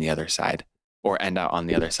out on the other side or end out on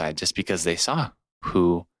the other side just because they saw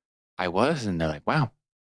who I was. And they're like, "Wow,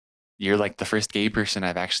 you're like the first gay person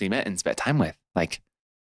I've actually met and spent time with. Like,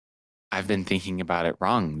 I've been thinking about it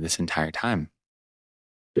wrong this entire time."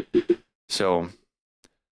 So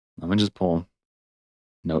let me just pull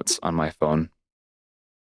notes on my phone.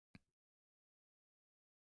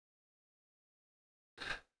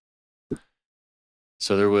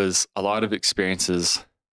 So there was a lot of experiences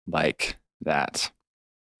like that.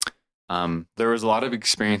 There was a lot of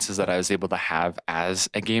experiences that I was able to have as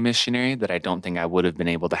a gay missionary that I don't think I would have been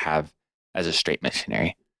able to have as a straight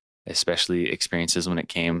missionary, especially experiences when it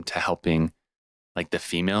came to helping like the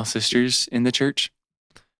female sisters in the church,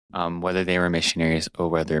 whether they were missionaries or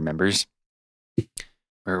whether members.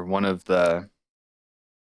 Or one of the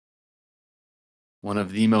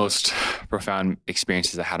most profound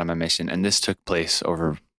experiences I had on my mission, and this took place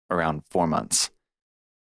over around 4 months.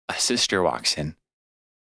 A sister walks in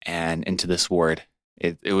and into this ward.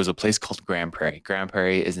 It was a place called Grand Prairie. Grand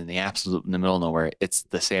Prairie is in the middle of nowhere. It's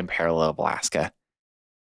the same parallel of Alaska.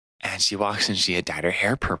 And she walks in, she had dyed her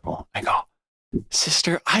hair purple. I go,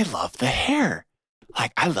 "Sister, I love the hair.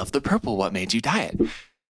 Like, I love the purple. What made you dye it?"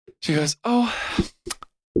 She goes, "Oh,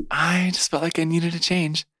 I just felt like I needed a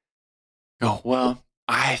change." I go, "Well,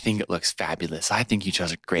 I think it looks fabulous. I think you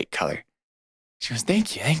chose a great color." She goes,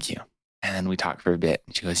 Thank you. And then we talk for a bit.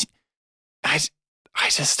 And she goes, I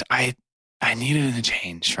needed a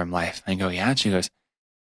change from life." I go, "Yeah." And she goes,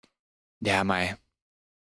 "Yeah, my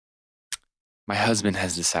husband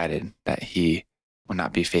has decided that he will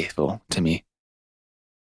not be faithful to me."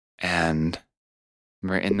 And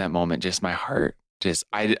in that moment, just my heart this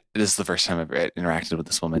is the first time I've ever interacted with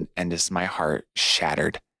this woman, and just my heart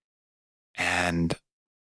shattered. And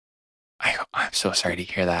I'm so sorry to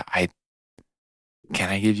hear that. Can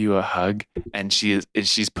I give you a hug? And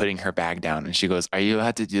she's putting her bag down, and she goes, are you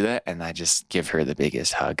allowed to do that? And I just give her the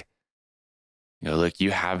biggest hug. Look,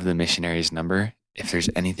 you have the missionary's number. If there's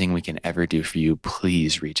anything we can ever do for you,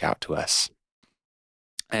 please reach out to us.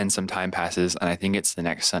 And some time passes, and I think it's the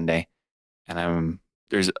next Sunday, and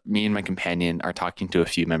there's me and my companion are talking to a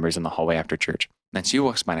few members in the hallway after church. And she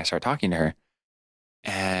walks by, and I start talking to her,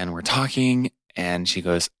 and we're talking, and she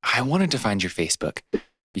goes, I wanted to find your Facebook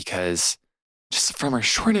because just from our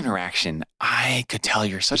short interaction, I could tell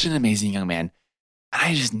you're such an amazing young man, and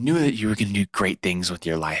I just knew that you were going to do great things with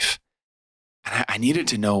your life. And I needed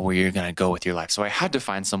to know where you're going to go with your life. So I had to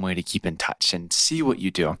find some way to keep in touch and see what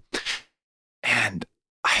you do. And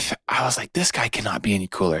I was like, this guy cannot be any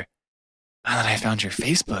cooler. And then I found your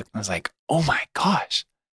Facebook, and I was like, oh my gosh,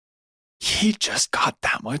 he just got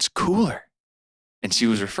that much cooler. And she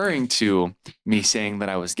was referring to me saying that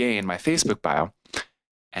I was gay in my Facebook bio.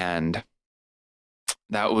 And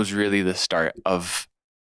that was really the start of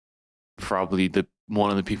probably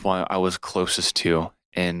one of the people I was closest to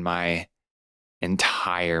in my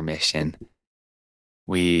entire mission.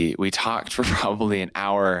 We talked for probably an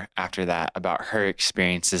hour after that about her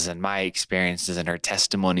experiences and my experiences and her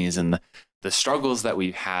testimonies and the struggles that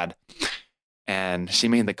we've had. And she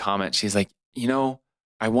made the comment, she's like,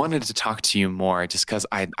 I wanted to talk to you more just because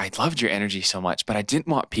I loved your energy so much, but I didn't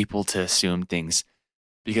want people to assume things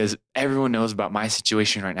because everyone knows about my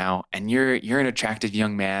situation right now, and you're an attractive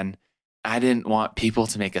young man. I didn't want people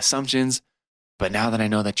to make assumptions, but now that I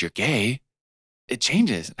know that you're gay, it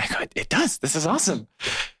changes. I go, it does. This is awesome.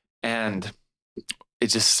 And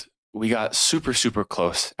we got super, super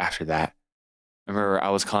close after that. I remember I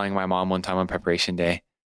was calling my mom one time on preparation day,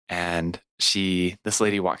 and this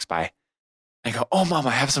lady walks by. I go, oh, Mom,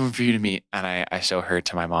 I have someone for you to meet. And I show her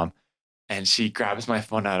to my mom, and she grabs my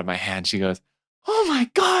phone out of my hand. She goes, oh my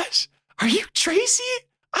gosh, are you Tracy?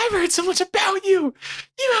 I've heard so much about you.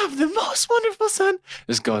 You have the most wonderful son.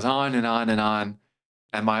 This goes on and on and on.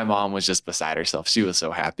 And my mom was just beside herself. She was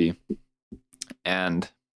so happy. And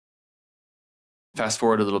fast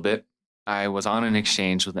forward a little bit, I was on an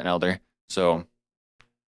exchange with an elder. So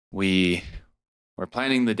we were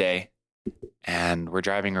planning the day, and we're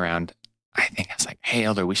driving around. I think I was like, hey,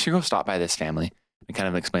 elder, we should go stop by this family. And kind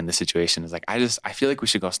of explain the situation. It's like, I feel like we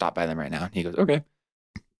should go stop by them right now. And he goes, okay.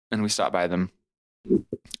 And we stop by them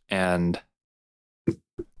and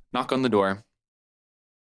knock on the door.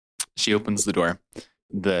 She opens the door,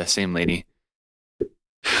 the same lady.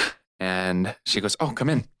 And she goes, oh, come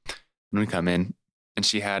in. And we come in, and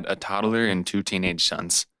she had a toddler and 2 teenage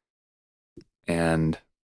sons. And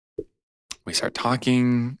we start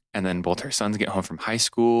talking, and then both her sons get home from high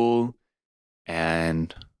school,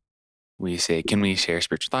 and we say, can we share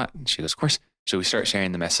spiritual thought? And she goes, of course. So we start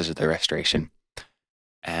sharing the message of the restoration.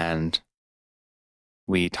 And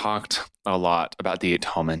we talked a lot about the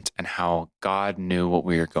atonement and how God knew what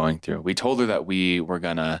we were going through. We told her that we were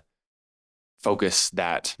going to focus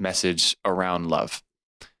that message around love.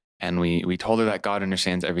 And we told her that God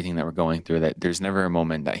understands everything that we're going through, that there's never a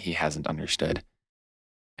moment that he hasn't understood.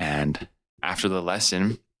 And after the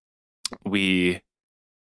lesson, we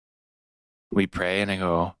pray, and I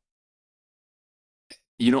go,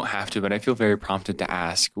 you don't have to, but I feel very prompted to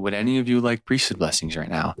ask, would any of you like priesthood blessings right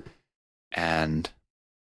now? And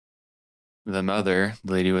the mother,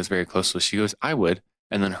 the lady who was very close with, she goes, I would.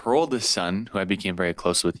 And then her oldest son, who I became very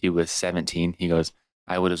close with, he was 17. He goes,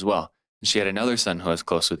 I would as well. And she had another son who I was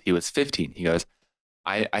close with. He was 15. He goes,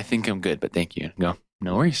 I think I'm good, but thank you. And I go,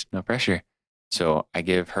 no worries, no pressure. So I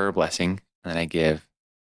give her a blessing, and then I give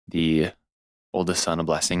the oldest son a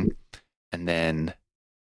blessing. And then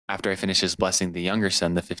after I finish his blessing, the younger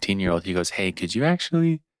son, the 15-year-old, he goes, hey, could you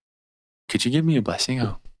give me a blessing?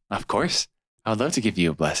 Oh, of course. I would love to give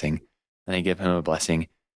you a blessing. And I give him a blessing.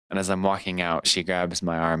 And as I'm walking out, she grabs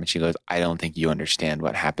my arm and she goes, I don't think you understand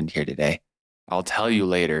what happened here today. I'll tell you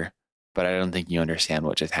later, but I don't think you understand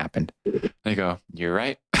what just happened. I go, you're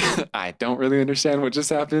right. I don't really understand what just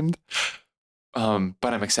happened. But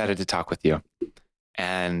I'm excited to talk with you.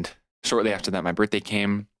 And shortly after that, my birthday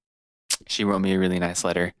came. She wrote me a really nice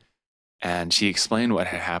letter, and she explained what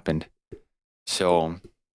had happened. So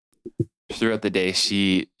throughout the day,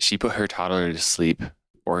 she put her toddler to sleep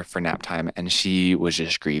or for nap time, and she was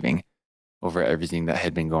just grieving over everything that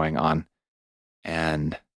had been going on.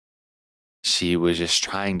 And she was just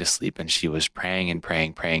trying to sleep, and she was praying and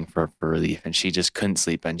praying for relief, and she just couldn't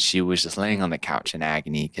sleep. And she was just laying on the couch in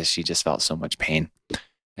agony because she just felt so much pain.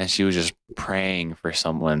 And she was just praying for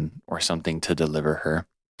someone or something to deliver her.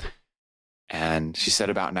 And she said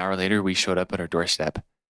about an hour later, we showed up at her doorstep,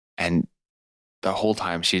 and the whole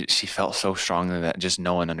time she felt so strongly that just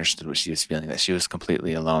no one understood what she was feeling, that she was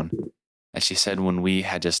completely alone. And she said when we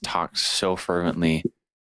had just talked so fervently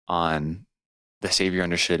on the Savior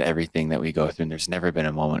understood everything that we go through, and there's never been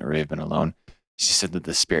a moment where we've been alone. She said that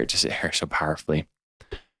the Spirit just hit her so powerfully.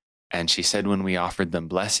 And she said when we offered them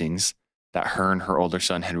blessings, that her and her older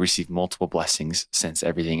son had received multiple blessings since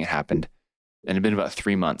everything had happened. And it had been about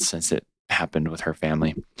 3 months since it happened with her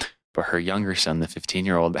family. But her younger son, the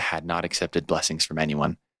 15-year-old, had not accepted blessings from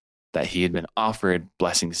anyone. That he had been offered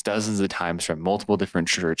blessings dozens of times from multiple different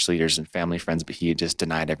church leaders and family friends, but he had just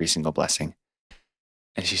denied every single blessing.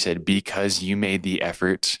 And she said, because you made the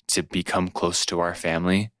effort to become close to our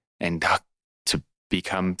family and to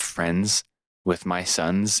become friends with my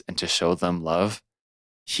sons and to show them love,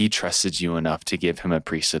 he trusted you enough to give him a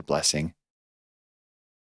priesthood blessing.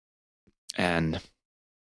 And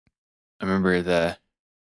I remember the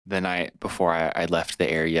night before I left the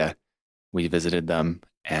area, we visited them.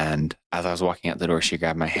 And as I was walking out the door, she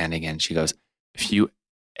grabbed my hand again. She goes, if you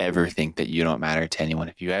ever think that you don't matter to anyone,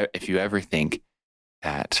 if you ever think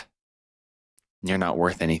that you're not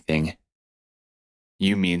worth anything,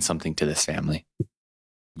 you mean something to this family.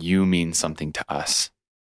 You mean something to us.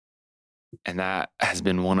 And that has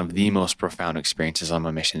been one of the most profound experiences on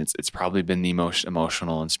my mission. It's probably been the most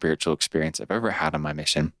emotional and spiritual experience I've ever had on my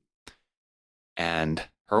mission. And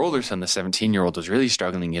her older son, the 17-year-old, was really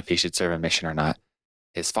struggling if he should serve a mission or not.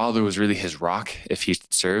 His father was really his rock if he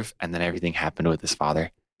should serve, and then everything happened with his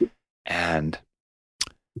father. And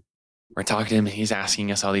we're talking to him, and he's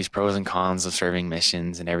asking us all these pros and cons of serving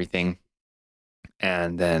missions and everything.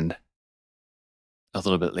 And then a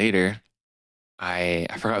little bit later, I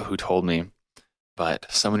forgot who told me, but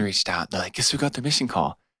someone reached out. They're like, guess who got the mission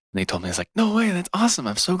call? And they told me, I was like, no way, that's awesome.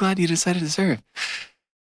 I'm so glad you decided to serve.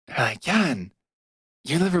 They're like, yeah, and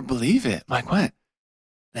you'll never believe it. I'm like, what?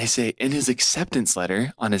 They say in his acceptance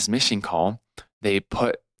letter on his mission call, they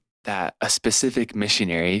put that a specific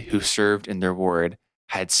missionary who served in their ward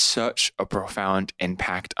had such a profound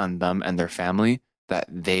impact on them and their family that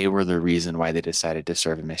they were the reason why they decided to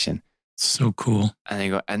serve a mission. So cool. And they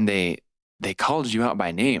go, and they called you out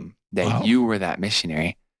by name, that you were that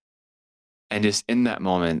missionary. And just in that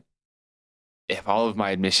moment, if all of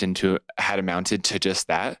my admission had amounted to just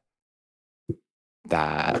that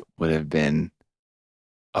would have been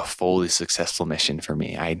a fully successful mission for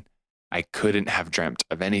me. I couldn't have dreamt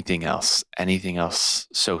of anything else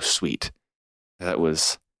so sweet. That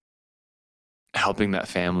was helping that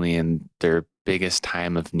family in their biggest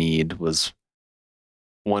time of need was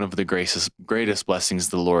one of the greatest blessings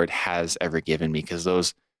the Lord has ever given me,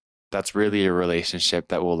 because that's really a relationship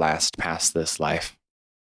that will last past this life.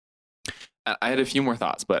 I had a few more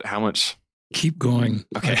thoughts, but how much? Keep going.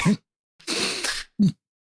 Okay.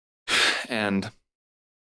 And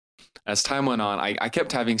as time went on, I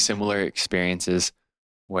kept having similar experiences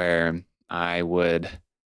where I would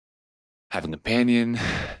have a companion.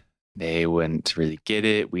 They wouldn't really get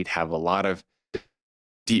it. We'd have a lot of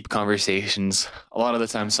deep conversations, a lot of the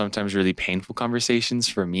time, sometimes really painful conversations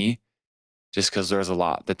for me, just because there was a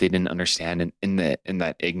lot that they didn't understand. And in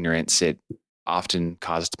that ignorance, it often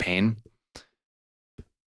caused pain.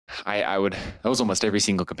 That was almost every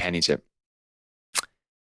single companionship.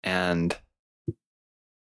 And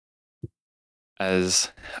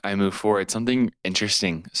as I move forward, something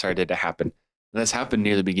interesting started to happen. This happened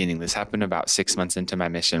near the beginning. This happened about 6 months into my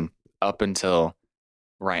mission, up until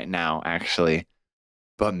right now, actually.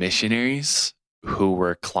 But missionaries who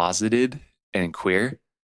were closeted and queer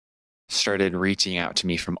started reaching out to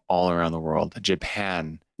me from all around the world.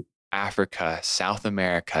 Japan, Africa, South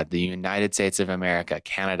America, the United States of America,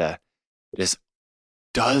 Canada. Just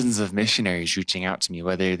dozens of missionaries reaching out to me,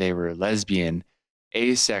 whether they were lesbian,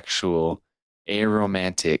 asexual,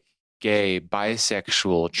 aromantic, gay,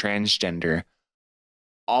 bisexual, transgender.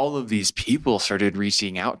 All of these people started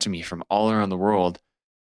reaching out to me from all around the world.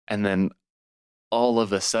 And then all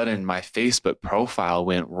of a sudden, my Facebook profile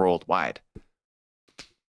went worldwide.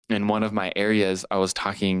 In one of my areas,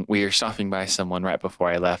 we were stopping by someone right before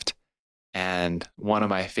I left. And one of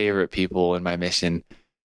my favorite people in my mission,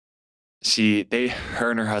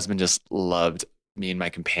 her and her husband just loved me and my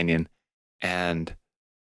companion. And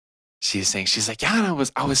she's like, yeah, and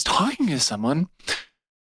I was talking to someone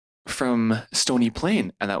from Stony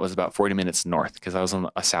Plain, and that was about 40 minutes north, because I was on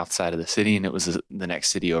the south side of the city, and it was the next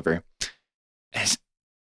city over. And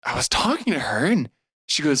I was talking to her, and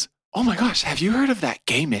she goes, oh my gosh, have you heard of that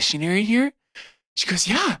gay missionary here? She goes,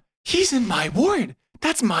 yeah, he's in my ward.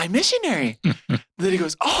 That's my missionary. The lady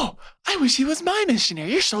goes, "Oh, I wish he was my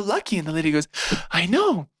missionary. You're so lucky." And the lady goes, "I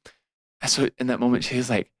know." And so in that moment, she was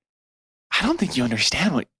like, "I don't think you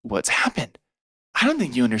understand what's happened. I don't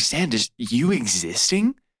think you understand just you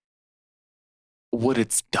existing, what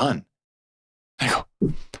it's done." I go,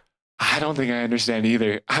 "I don't think I understand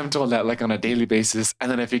either. I'm told that like on a daily basis,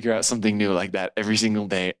 and then I figure out something new like that every single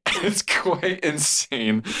day. It's quite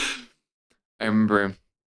insane." I remember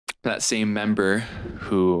that same member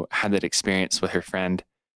who had that experience with her friend.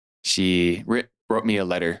 She wrote me a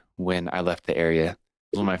letter when I left the area. It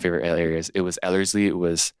was one of my favorite areas. It was Ellerslie. It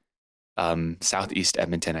was southeast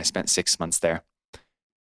Edmonton. I spent 6 months there.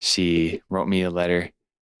 She wrote me a letter,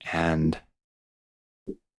 and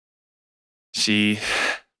she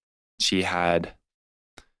had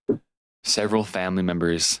several family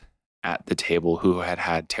members at the table who had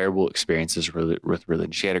had terrible experiences with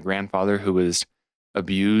religion. She had a grandfather who was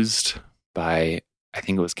abused by, I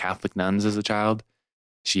think it was Catholic nuns as a child.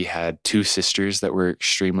 She had 2 sisters that were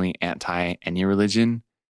extremely anti any religion.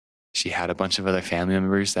 She had a bunch of other family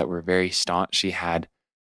members that were very staunch. She had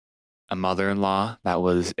a mother-in-law that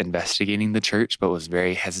was investigating the church but was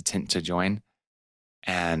very hesitant to join.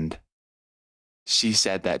 And she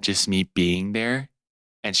said that just me being there,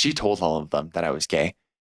 and she told all of them that I was gay,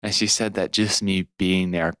 and she said that just me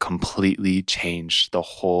being there completely changed the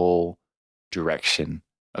whole direction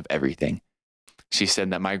of everything. She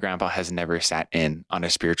said that my grandpa has never sat in on a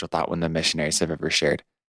spiritual thought when the missionaries have ever shared.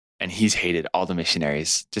 And he's hated all the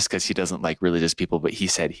missionaries just because he doesn't like religious people, but he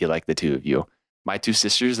said he liked the 2 of you. My 2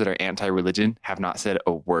 sisters that are anti-religion have not said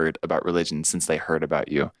a word about religion since they heard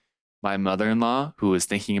about you. My mother-in-law, who was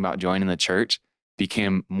thinking about joining the church,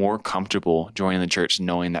 became more comfortable joining the church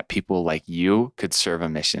knowing that people like you could serve a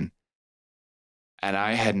mission. And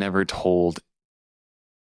I had never told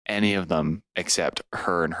any of them except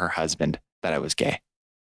her and her husband that I was gay.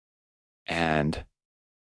 And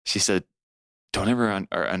she said, don't ever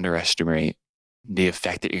underestimate the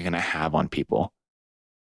effect that you're going to have on people,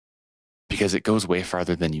 because it goes way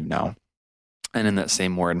farther than you know. And in that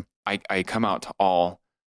same word, I come out to all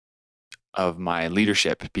of my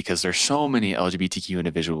leadership because there's so many LGBTQ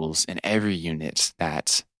individuals in every unit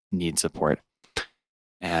that need support.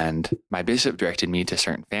 And my bishop directed me to a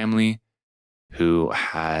certain family who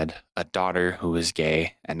had a daughter who was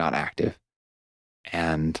gay and not active.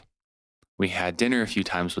 And we had dinner a few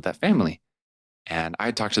times with that family. And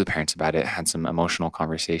I talked to the parents about it, had some emotional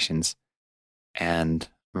conversations. And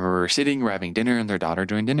we're sitting, we're having dinner, and their daughter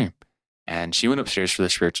joined dinner. And she went upstairs for the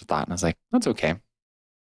spiritual thought. And I was like, that's okay.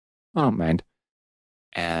 I don't mind.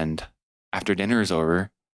 And after dinner is over,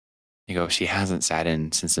 you go, she hasn't sat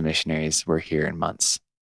in since the missionaries were here in months.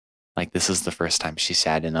 Like, this is the first time she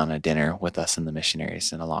sat in on a dinner with us and the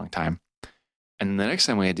missionaries in a long time. And then the next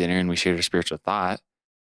time we had dinner and we shared a spiritual thought,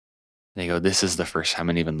 they go, this is the first time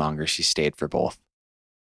and even longer she stayed for both.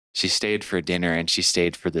 She stayed for dinner and she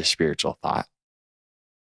stayed for the spiritual thought.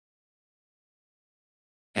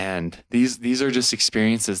 And these are just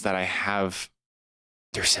experiences that I have.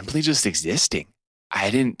 They're simply just existing. I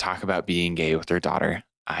didn't talk about being gay with their daughter.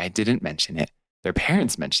 I didn't mention it. Their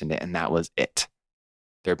parents mentioned it, and that was it.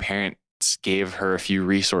 Their parents gave her a few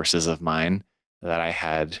resources of mine that I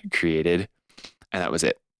had created, and that was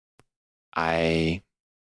it. I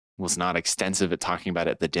was not extensive at talking about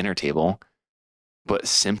it at the dinner table, but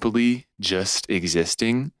simply just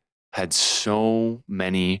existing had so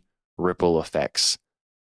many ripple effects,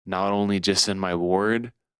 not only just in my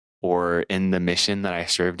ward or in the mission that I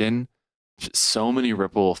served in, so many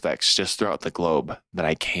ripple effects just throughout the globe that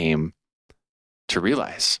I came to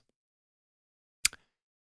realize.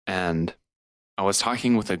 And I was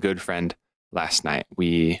talking with a good friend last night.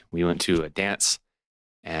 We went to a dance,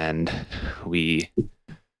 and we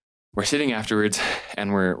were sitting afterwards,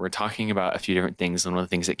 and we're talking about a few different things. And one of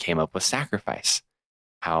the things that came up was sacrifice.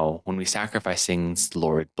 How when we sacrifice things, the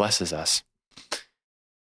Lord blesses us.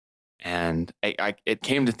 And it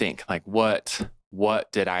came to think, like, what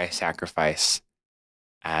did I sacrifice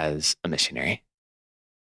as a missionary?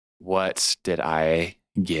 What did I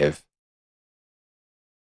give?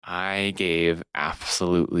 I gave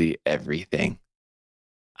absolutely everything.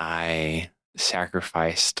 I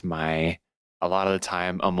sacrificed a lot of the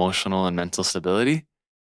time, emotional and mental stability.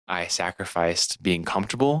 I sacrificed being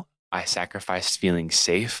comfortable. I sacrificed feeling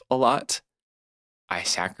safe a lot. I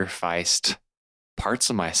sacrificed parts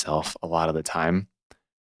of myself a lot of the time.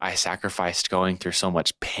 I sacrificed going through so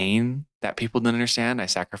much pain that people didn't understand. I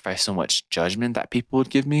sacrificed so much judgment that people would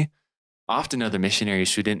give me. Often other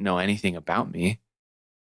missionaries who didn't know anything about me.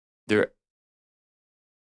 There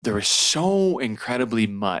was so incredibly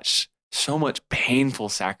much, so much painful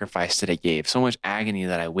sacrifice that I gave, so much agony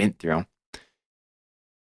that I went through.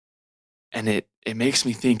 And it makes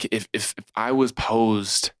me think, if I was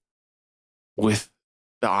posed with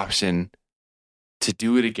the option to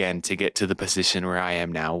do it again, to get to the position where I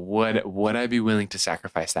am now, would I be willing to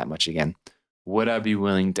sacrifice that much again? Would I be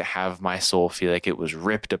willing to have my soul feel like it was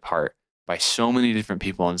ripped apart by so many different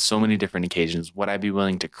people on so many different occasions? Would I be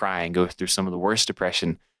willing to cry and go through some of the worst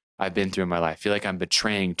depression I've been through in my life? Feel like I'm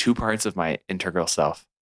betraying two parts of my integral self?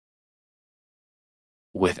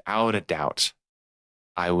 Without a doubt,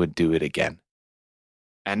 I would do it again.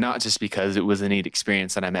 And not just because it was a neat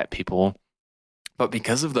experience and I met people, but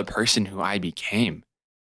because of the person who I became.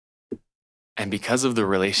 And because of the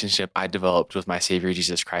relationship I developed with my Savior,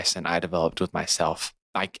 Jesus Christ, and I developed with myself.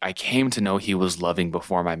 I came to know he was loving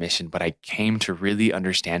before my mission, but I came to really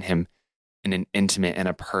understand him in an intimate and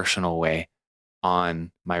a personal way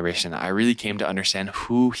on my mission. I really came to understand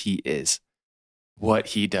who he is, what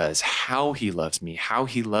he does, how he loves me, how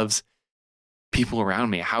he loves people around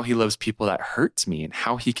me, how he loves people that hurts me, and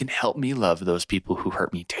how he can help me love those people who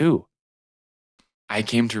hurt me too. I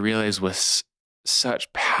came to realize with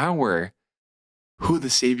such power who the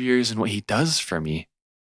Savior is and what he does for me.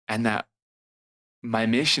 And that my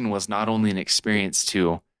mission was not only an experience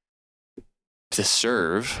to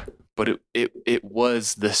serve, but it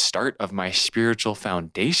was the start of my spiritual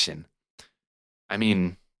foundation. I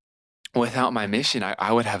mean, without my mission,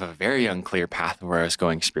 I would have a very unclear path of where I was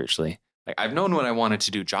going spiritually. Like, I've known what I wanted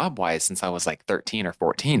to do job-wise since I was like 13 or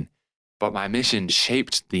 14, but my mission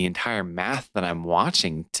shaped the entire math that I'm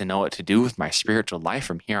watching to know what to do with my spiritual life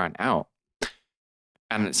from here on out.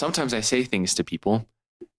 And sometimes I say things to people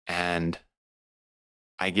and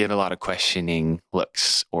I get a lot of questioning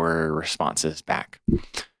looks or responses back,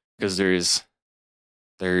 because there's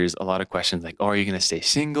a lot of questions like, oh, are you going to stay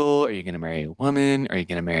single? Are you going to marry a woman? Are you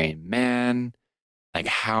going to marry a man? Like,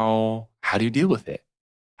 how do you deal with it?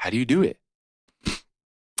 How do you do it?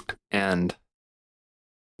 And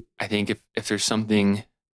I think if there's something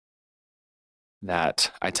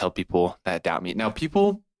that I tell people that doubt me, now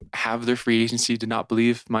people have their free agency to not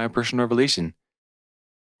believe my personal revelation.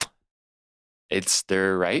 It's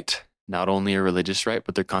their right, not only a religious right,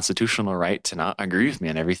 but their constitutional right to not agree with me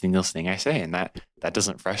on every single thing I say. And that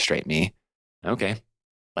doesn't frustrate me. Okay.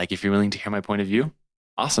 Like, if you're willing to hear my point of view,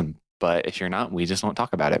 awesome. But if you're not, we just won't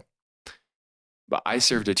talk about it. But I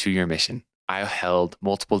served a 2-year mission. I held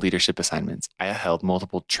multiple leadership assignments. I held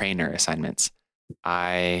multiple trainer assignments.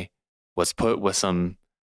 I was put with some,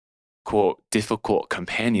 quote, difficult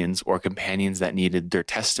companions, or companions that needed their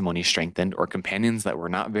testimony strengthened, or companions that were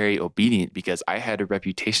not very obedient, because I had a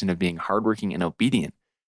reputation of being hardworking and obedient.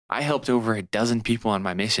 I helped over a dozen people on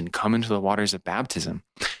my mission come into the waters of baptism.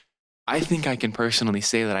 I think I can personally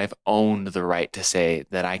say that I've owned the right to say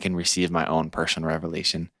that I can receive my own personal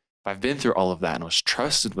revelation. If I've been through all of that and was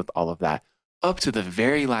trusted with all of that up to the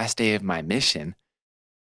very last day of my mission,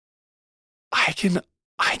 I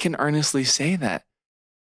can earnestly say that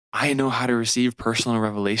I know how to receive personal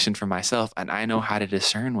revelation for myself, and I know how to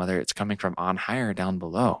discern whether it's coming from on high or down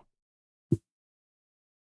below.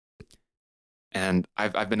 And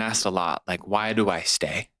I've been asked a lot, like, why do I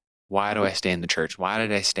stay? Why do I stay in the church? Why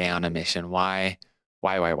did I stay on a mission? Why?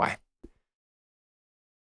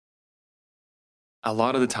 A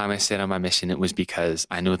lot of the time I stayed on my mission, it was because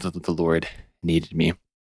I knew that the Lord needed me.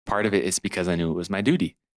 Part of it is because I knew it was my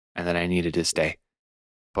duty and that I needed to stay.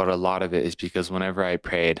 But a lot of it is because whenever I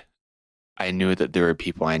prayed, I knew that there were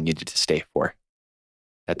people I needed to stay for,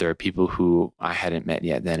 that there were people who I hadn't met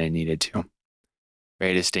yet that I needed to.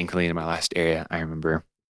 Very distinctly in my last area, I remember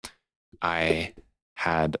I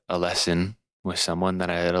had a lesson with someone, that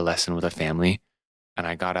I had a lesson with a family, and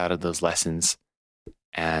I got out of those lessons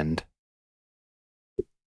and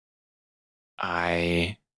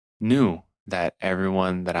I knew that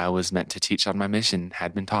everyone that I was meant to teach on my mission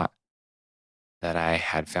had been taught, that I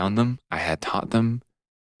had found them, I had taught them,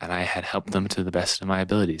 and I had helped them to the best of my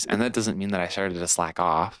abilities. And that doesn't mean that I started to slack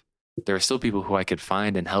off. There were still people who I could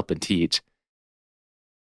find and help and teach.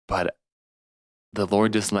 But the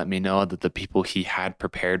Lord just let me know that the people he had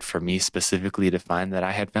prepared for me specifically to find, that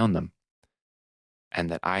I had found them, and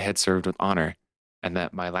that I had served with honor, and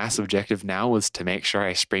that my last objective now was to make sure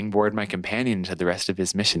I springboard my companion into the rest of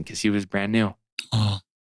his mission, because he was brand new.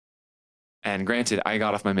 And granted, I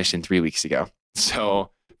got off my mission 3 weeks ago.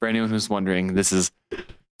 So for anyone who's wondering, it's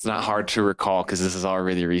not hard to recall, because this is all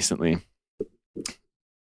really recently.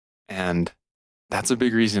 And that's a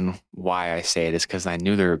big reason why I say it, is because I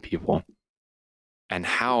knew there were people. And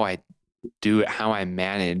how I do it, how I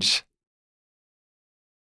manage,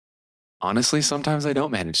 honestly, sometimes I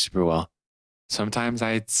don't manage super well. Sometimes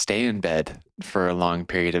I stay in bed for a long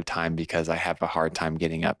period of time because I have a hard time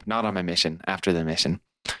getting up. Not on my mission, after the mission.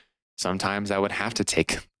 Sometimes I would have to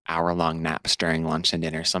take hour-long naps during lunch and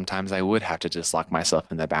dinner. Sometimes I would have to just lock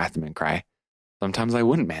myself in the bathroom and cry. Sometimes I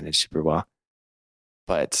wouldn't manage super well.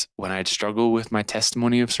 But when I'd struggle with my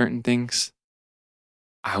testimony of certain things,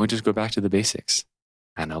 I would just go back to the basics.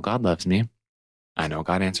 I know God loves me. I know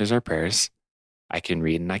God answers our prayers. I can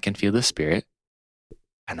read and I can feel the Spirit.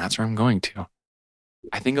 And that's where I'm going to.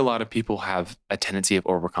 I think a lot of people have a tendency of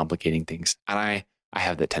overcomplicating things. And I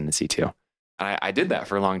have that tendency too. And I did that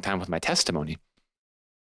for a long time with my testimony.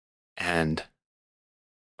 And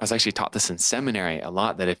I was actually taught this in seminary a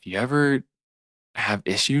lot, that if you ever have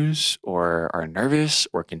issues or are nervous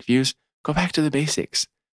or confused, go back to the basics.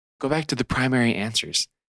 Go back to the primary answers.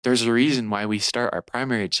 There's a reason why we start our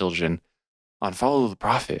primary children on follow the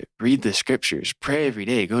prophet, read the scriptures, pray every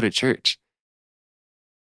day, go to church.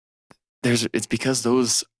 It's because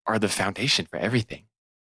those are the foundation for everything.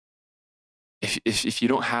 If you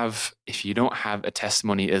don't have a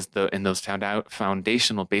testimony in those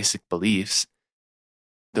foundational basic beliefs,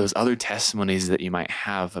 those other testimonies that you might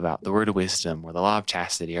have about the word of wisdom or the law of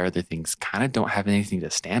chastity or other things kind of don't have anything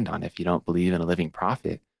to stand on if you don't believe in a living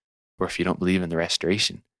prophet or if you don't believe in the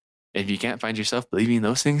restoration. If you can't find yourself believing in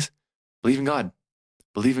those things, believe in God.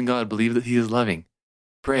 Believe in God. Believe that He is loving.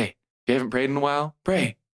 Pray. If you haven't prayed in a while,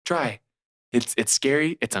 pray. Try. It's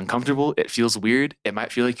scary. It's uncomfortable. It feels weird. It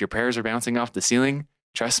might feel like your prayers are bouncing off the ceiling.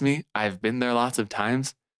 Trust me, I've been there lots of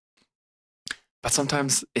times. But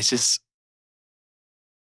sometimes it's just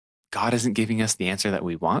God isn't giving us the answer that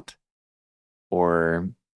we want, or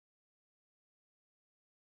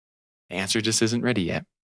the answer just isn't ready yet.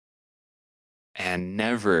 And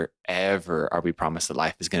never, ever are we promised that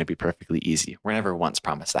life is going to be perfectly easy. We're never once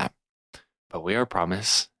promised that. But we are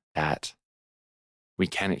promised that we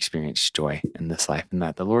can experience joy in this life, and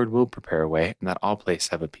that the Lord will prepare a way, and that all people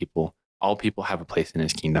have a place in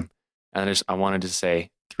His kingdom. And I wanted to say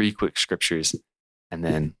 3 quick scriptures, and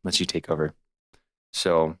then let you take over.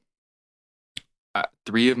 So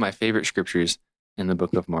 3 of my favorite scriptures in the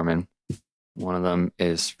Book of Mormon. One of them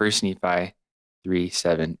is 1 Nephi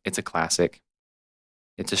 3:7. It's a classic.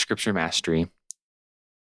 It's a scripture mastery.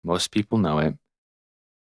 Most people know it.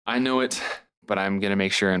 I know it, but I'm going to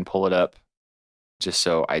make sure and pull it up just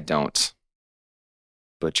so I don't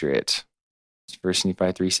butcher it. 1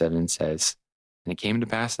 Nephi 3:7 says, "And it came to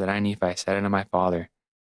pass that I, Nephi, said unto my father,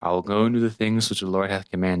 I will go into the things which the Lord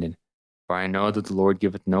hath commanded. For I know that the Lord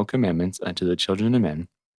giveth no commandments unto the children of men,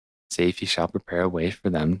 save He shall prepare a way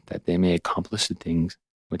for them, that they may accomplish the things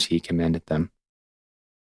which He commanded them."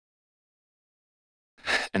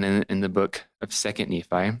 And in the book of 2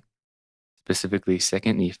 Nephi, specifically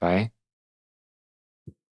 2 Nephi,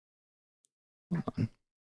 hold on,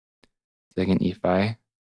 2 Nephi,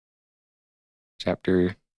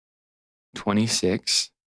 chapter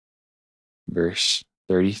 26, verse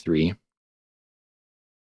 33,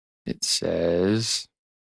 it says,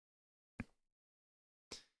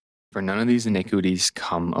 "For none of these iniquities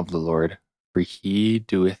come of the Lord, for He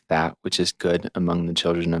doeth that which is good among the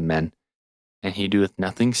children of men. And He doeth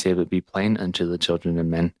nothing save it be plain unto the children of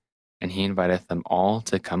men. And He inviteth them all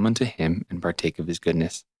to come unto Him and partake of His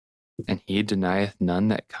goodness. And He denieth none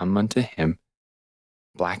that come unto Him,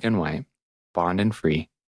 black and white, bond and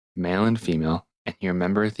free, male and female. And He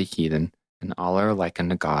remembereth the heathen, and all are alike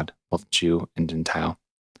unto God, both Jew and Gentile."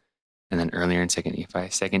 And then earlier in 2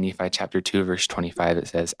 Nephi chapter 2, verse 25, it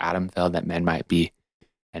says, "Adam fell that men might be,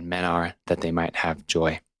 and men are that they might have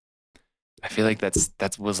joy." I feel like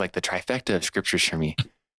that was like the trifecta of scriptures for me.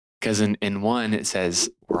 Because in one, it says,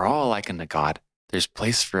 we're all alike unto God. There's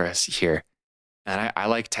place for us here. And I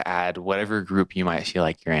like to add whatever group you might feel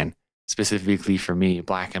like you're in. Specifically for me,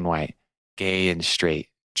 black and white, gay and straight,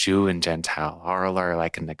 Jew and Gentile, all are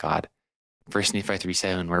alike unto God. 1 Nephi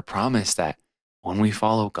 3:7, we're promised that when we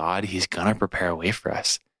follow God, He's going to prepare a way for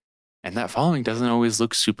us. And that following doesn't always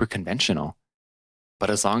look super conventional. But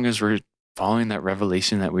as long as we're following that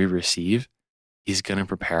revelation that we receive, He's going to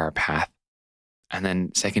prepare our path. And then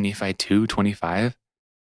 2 Nephi 2:25,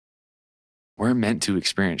 we're meant to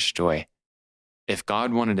experience joy. If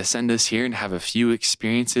God wanted to send us here and have a few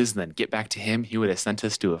experiences and then get back to Him, He would have sent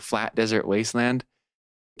us to a flat desert wasteland,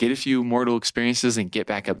 get a few mortal experiences and get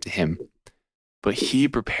back up to Him. But He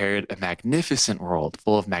prepared a magnificent world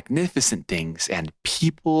full of magnificent things and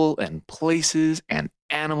people and places and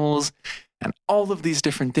animals and all of these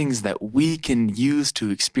different things that we can use to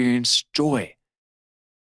experience joy.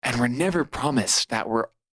 And we're never promised that we're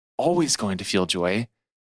always going to feel joy,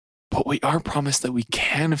 but we are promised that we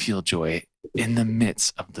can feel joy in the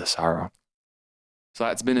midst of the sorrow. So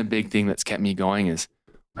that's been a big thing that's kept me going, is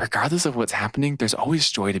regardless of what's happening, there's always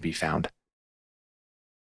joy to be found.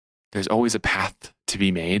 There's always a path to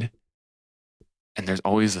be made, and there's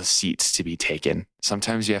always a seat to be taken.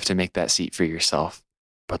 Sometimes you have to make that seat for yourself,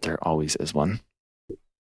 but there always is one.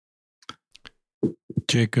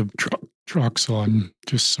 Jacob Troxel, I'm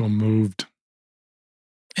just so moved.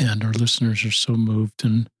 And our listeners are so moved.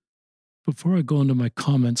 And before I go into my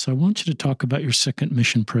comments, I want you to talk about your second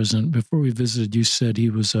mission president. Before we visited, you said he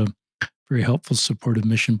was a very helpful, supportive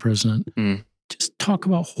mission president. Just talk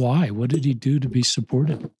about why. What did he do to be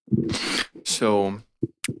supported? So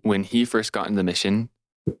when he first got in the mission,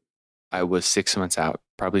 I was 6 months out,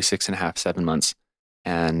 probably 6.5, 7 months.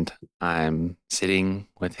 And I'm sitting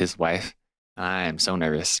with his wife. I am so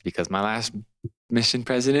nervous because my last mission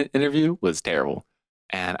president interview was terrible.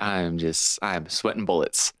 And I'm sweating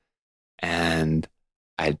bullets. And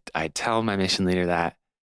I tell my mission leader that,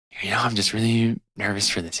 I'm just really nervous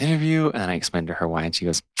for this interview. And then I explained to her why. And she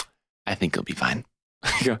goes, I think it'll be fine.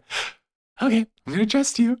 I go, okay, I'm going to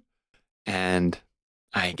trust you. And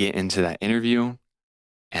I get into that interview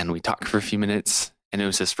and we talk for a few minutes. And it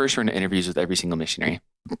was his first round of interviews with every single missionary.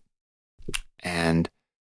 And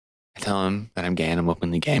I tell him that I'm gay and I'm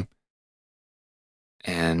openly gay.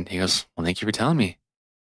 And he goes, well, thank you for telling me.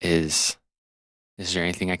 Is there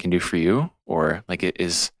anything I can do for you? Or like,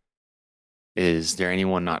 is there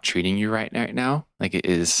anyone not treating you right now? Like,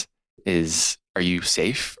 are you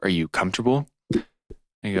safe? Are you comfortable?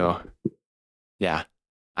 I go, yeah,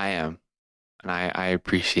 I am. And I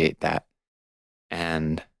appreciate that.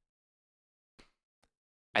 And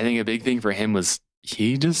I think a big thing for him was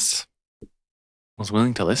he just was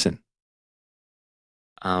willing to listen.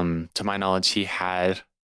 To my knowledge, he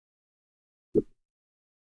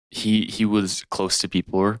was close to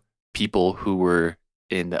people who were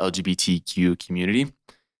in the LGBTQ community.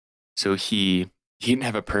 So he didn't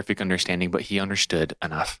have a perfect understanding, but he understood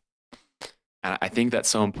enough. And I think that's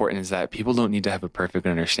so important, is that people don't need to have a perfect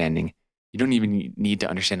understanding. You don't even need to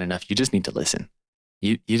understand enough. You just need to listen.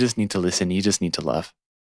 You just need to listen. You just need to love.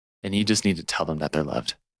 And you just need to tell them that they're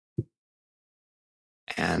loved.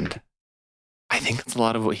 And I think that's a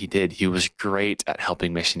lot of what he did. He was great at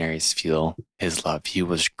helping missionaries feel his love. He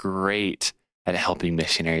was great at helping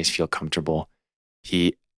missionaries feel comfortable.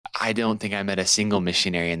 I don't think I met a single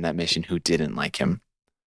missionary in that mission who didn't like him.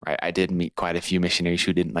 Right? I did meet quite a few missionaries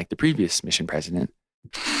who didn't like the previous mission president,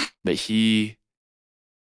 but he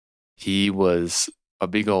was a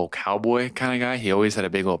big old cowboy kind of guy. He always had a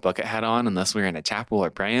big old bucket hat on unless we were in a chapel or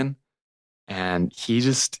praying. And he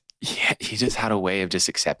just had a way of just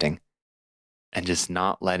accepting and just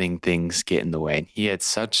not letting things get in the way. He had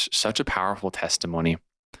such a powerful testimony.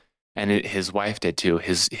 And his wife did too.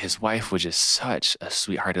 His wife was just such a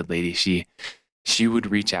sweethearted lady. She would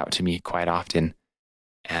reach out to me quite often.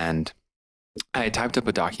 And I typed up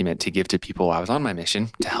a document to give to people while I was on my mission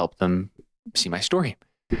to help them see my story.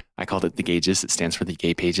 I called it the Gauges. It stands for the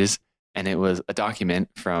Gay Pages. And it was a document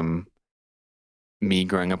from me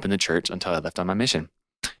growing up in the church until I left on my mission.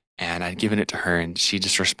 And I'd given it to her, and she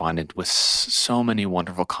just responded with so many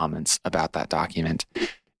wonderful comments about that document.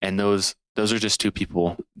 And those are just two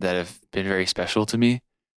people that have been very special to me,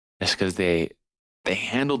 just because they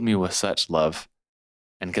handled me with such love.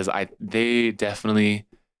 And because they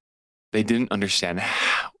didn't understand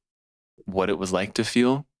what it was like to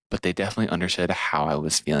feel, but they definitely understood how I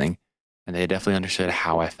was feeling. And they definitely understood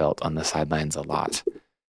how I felt on the sidelines a lot.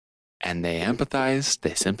 And they empathized,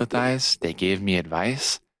 they sympathized, they gave me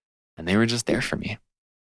advice, and they were just there for me.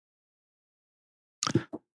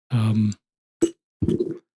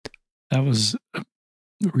 That was a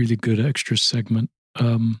really good extra segment.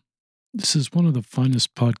 This is one of the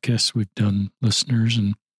finest podcasts we've done, listeners,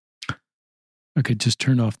 and I could just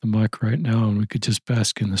turn off the mic right now and we could just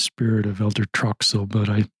bask in the spirit of Elder Troxel, but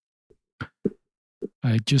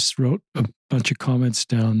I just wrote a bunch of comments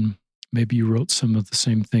down. Maybe you wrote some of the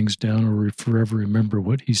same things down, or we forever remember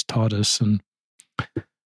what he's taught us. And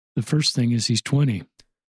the first thing is he's 20,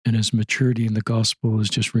 and his maturity in the gospel is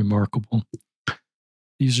just remarkable.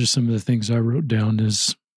 These are some of the things I wrote down.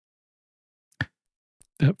 Is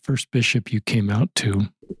that first bishop you came out to,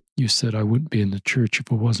 you said, I wouldn't be in the church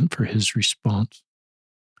if it wasn't for his response.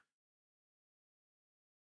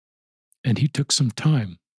 And he took some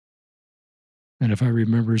time. And if I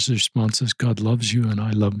remember, his response is, God loves you and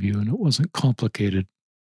I love you. And it wasn't complicated.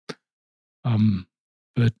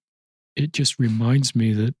 But it just reminds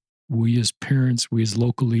me that we as parents, we as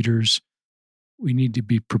local leaders, we need to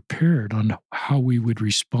be prepared on how we would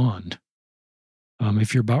respond.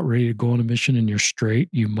 If you're about ready to go on a mission and you're straight,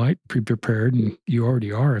 you might be prepared, and you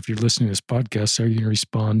already are. If you're listening to this podcast, are you going to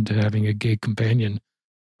respond to having a gay companion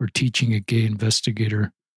or teaching a gay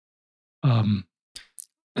investigator? And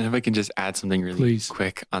if I can just add something really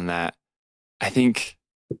quick on that, I think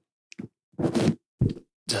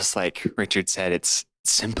just like Richard said, it's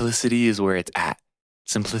simplicity is where it's at.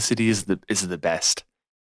 Simplicity is the best.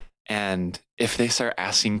 And if they start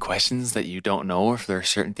asking questions that you don't know, or if there are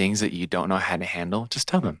certain things that you don't know how to handle, just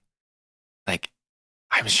tell them. Like,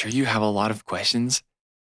 I'm sure you have a lot of questions.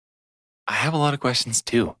 I have a lot of questions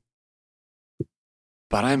too.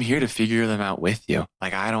 But I'm here to figure them out with you.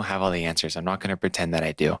 Like, I don't have all the answers. I'm not going to pretend that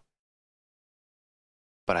I do.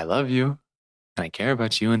 But I love you and I care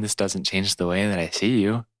about you, and this doesn't change the way that I see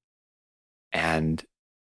you. And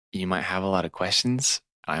you might have a lot of questions.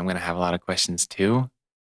 I'm going to have a lot of questions too.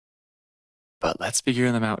 But let's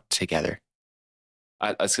figure them out together.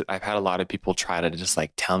 I've had a lot of people try to just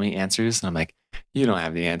like tell me answers, and I'm like, you don't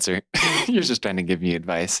have the answer. You're just trying to give me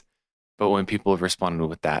advice. But when people have responded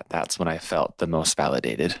with that, that's when I felt the most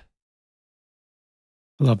validated.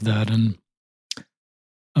 Love that. And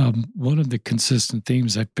one of the consistent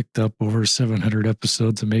themes I picked up over 700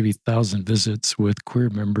 episodes and maybe 1,000 visits with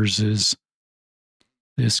queer members is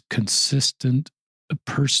this consistent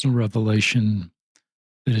personal revelation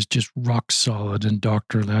that is just rock solid and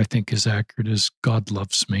doctrinally, I think, is accurate, is God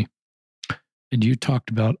loves me. And you talked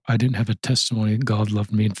about, I didn't have a testimony that God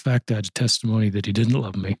loved me. In fact, I had a testimony that he didn't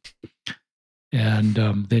love me. And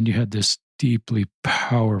then you had this deeply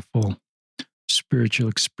powerful spiritual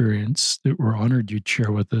experience that we're honored you'd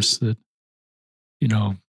share with us, that, you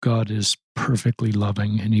know, God is perfectly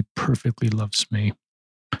loving and he perfectly loves me.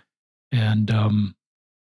 And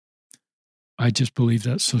I just believe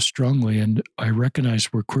that so strongly. And I recognize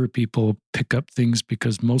where queer people pick up things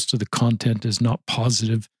because most of the content is not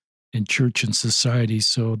positive in church and society.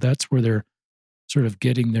 So that's where they're sort of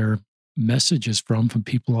getting their messages from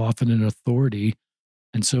people often in authority.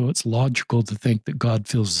 And so it's logical to think that God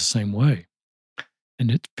feels the same way.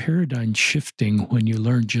 And it's paradigm shifting when you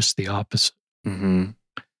learn just the opposite. Mm-hmm.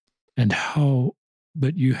 And how,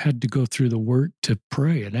 but you had to go through the work to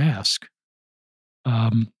pray and ask.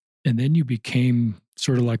 And then you became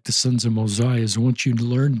sort of like the sons of Mosiah. Once you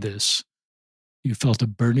learned this, you felt a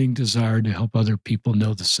burning desire to help other people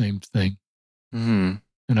know the same thing. Mm-hmm.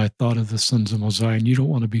 And I thought of the sons of Mosiah, and you don't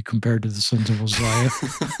want to be compared to the sons of Mosiah.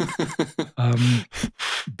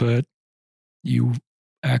 But you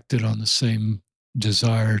acted on the same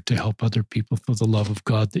desire to help other people feel the love of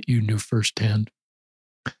God that you knew firsthand.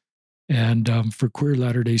 And for queer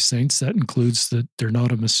Latter-day Saints, that includes that they're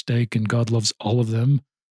not a mistake and God loves all of them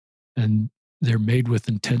and they're made with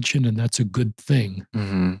intention, and that's a good thing.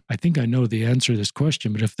 Mm-hmm. I think I know the answer to this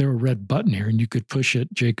question, but if there were a red button here and you could push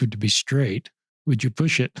it, Jacob, to be straight, would you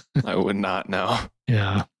push it? I would not know.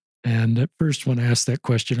 Yeah. And at first, when I asked that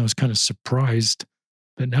question, I was kind of surprised,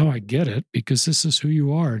 but now I get it because this is who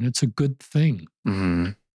you are and it's a good thing.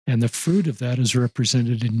 Mm-hmm. And the fruit of that is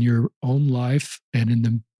represented in your own life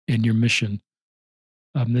and in your mission.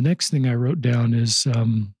 The next thing I wrote down is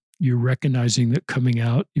you're recognizing that coming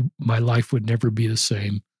out, my life would never be the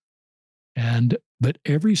same. But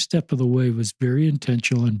every step of the way was very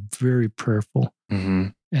intentional and very prayerful. Mm-hmm.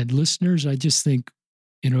 And listeners, I just think,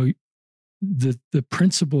 the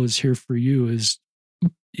principle is here for you is,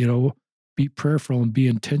 be prayerful and be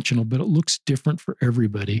intentional, but it looks different for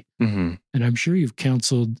everybody. Mm-hmm. And I'm sure you've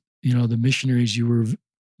counseled, the missionaries you were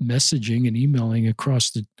messaging and emailing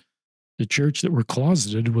across the church that were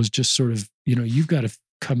closeted, was just sort of, you've got to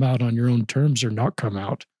come out on your own terms or not come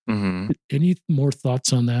out. Mm-hmm. Any more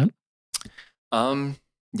thoughts on that?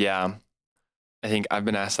 Yeah, I think I've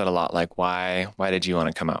been asked that a lot. Like, why did you want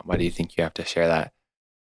to come out? Why do you think you have to share that?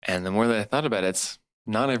 And the more that I thought about it, it's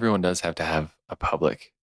not everyone does have to have a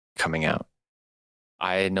public coming out.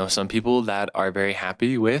 I know some people that are very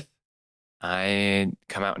happy with, I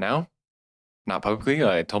come out now, not publicly.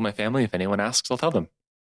 I told my family, if anyone asks, I'll tell them.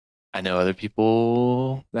 I know other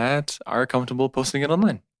people that are comfortable posting it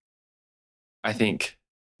online. I think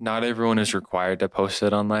not everyone is required to post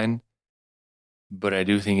it online, but I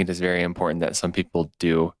do think it is very important that some people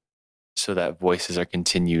do, so that voices are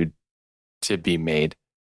continued to be made.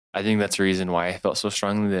 I think that's the reason why I felt so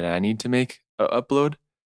strongly that I need to make an upload.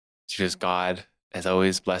 It's because God has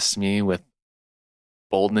always blessed me with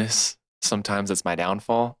boldness. Sometimes it's my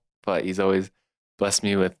downfall, but he's always blessed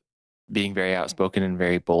me with being very outspoken and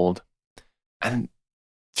very bold. And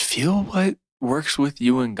feel what works with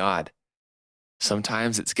you and God.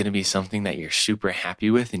 Sometimes it's going to be something that you're super happy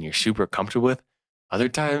with and you're super comfortable with. Other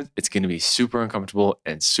times it's going to be super uncomfortable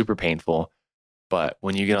and super painful. But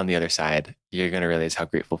when you get on the other side, you're going to realize how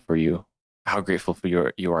grateful you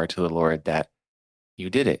are to the Lord that you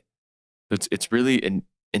did it. It's really an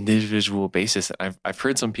individual basis. I've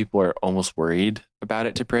heard some people are almost worried about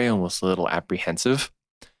it to pray, almost a little apprehensive.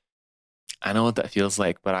 I know what that feels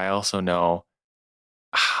like, but I also know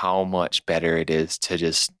how much better it is to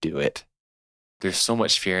just do it. There's so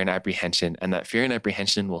much fear and apprehension, and that fear and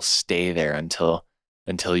apprehension will stay there until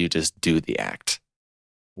you just do the act.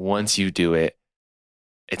 Once you do it,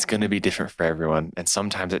 it's going to be different for everyone. And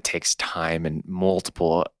sometimes it takes time and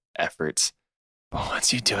multiple efforts. But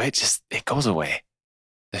once you do it, it goes away.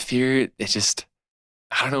 The fear,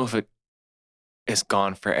 I don't know if it is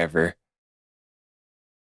gone forever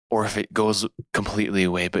or if it goes completely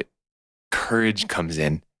away, but courage comes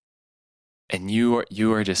in, and you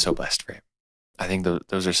are just so blessed for it. I think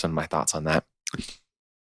those are some of my thoughts on that.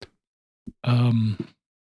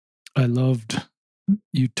 I loved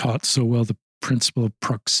you taught so well the principle of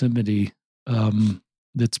proximity.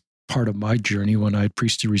 That's part of my journey when I had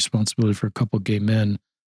priesthood responsibility for a couple of gay men.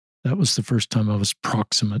 That was the first time I was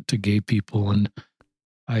proximate to gay people, and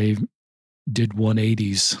I did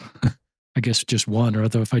 180s. I guess just one, or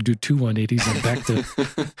although if I do two 180s,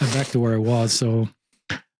 I'm back to where I was. So,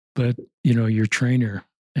 but your trainer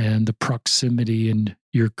and the proximity and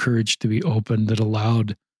your courage to be open that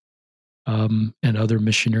allowed, and other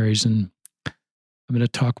missionaries, and I'm going to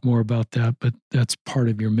talk more about that, but that's part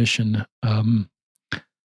of your mission.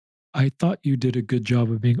 I thought you did a good job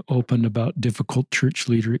of being open about difficult church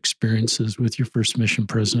leader experiences with your first mission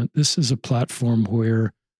president. This is a platform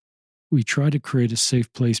where we try to create a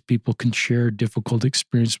safe place people can share difficult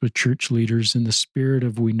experience with church leaders in the spirit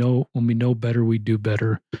of when we know better, we do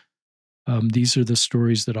better. These are the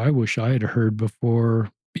stories that I wish I had heard before,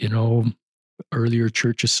 earlier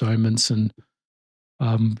church assignments, and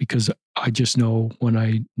because I just know when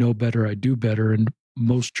I know better, I do better. And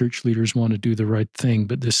most church leaders want to do the right thing,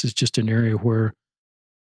 but this is just an area where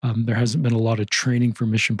there hasn't been a lot of training for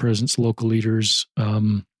mission presidents, local leaders.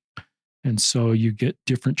 And so you get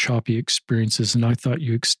different choppy experiences. And I thought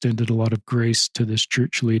you extended a lot of grace to this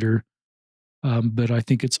church leader. But I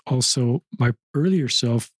think it's also my earlier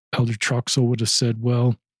self, Elder Troxel, would have said,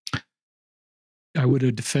 well, I would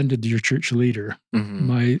have defended your church leader.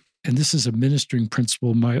 Mm-hmm. And this is a ministering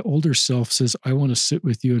principle. My older self says, I want to sit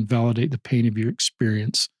with you and validate the pain of your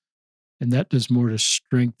experience. And that does more to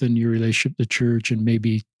strengthen your relationship to the church and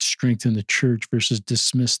maybe strengthen the church versus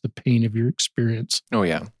dismiss the pain of your experience. Oh,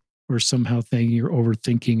 yeah. Or somehow thinking you're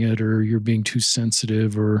overthinking it or you're being too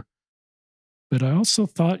sensitive. But I also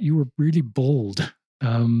thought you were really bold.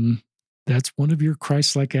 That's one of your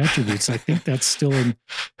Christ-like attributes. I think that's still in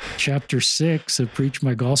chapter 6 of Preach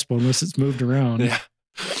My Gospel, unless it's moved around. Yeah.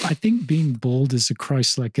 I think being bold is a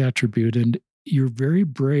Christ-like attribute, and you're very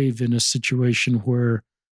brave in a situation where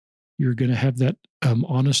you're going to have that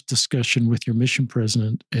honest discussion with your mission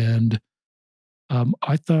president. And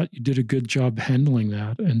I thought you did a good job handling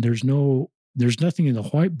that. And there's nothing in the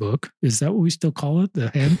white book. Is that what we still call it?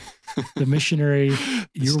 The missionary,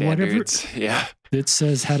 your whatever. Yeah. That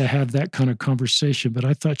says how to have that kind of conversation. But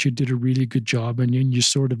I thought you did a really good job, and you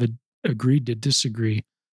sort of agreed to disagree.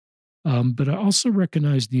 But I also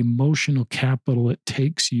recognize the emotional capital it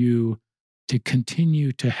takes you to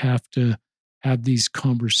continue to have these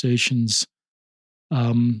conversations,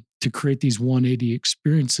 to create these 180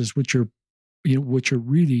 experiences, which are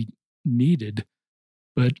really needed.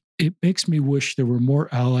 But it makes me wish there were more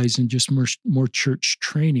allies and just more church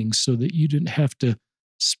training, so that you didn't have to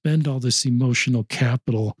spend all this emotional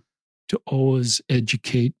capital to always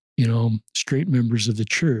educate straight members of the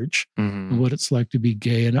church, mm-hmm. and what it's like to be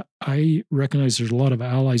gay. And I recognize there's a lot of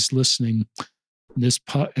allies listening.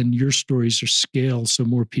 And your stories are scale so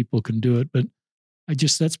more people can do it. But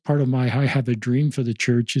that's part of I have a dream for the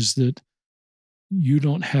church, is that you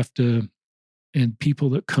don't have to, and people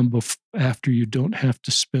that come after you don't have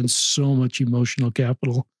to spend so much emotional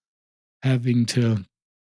capital having to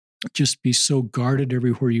just be so guarded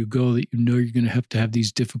everywhere you go that you're going to have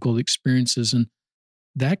these difficult experiences. And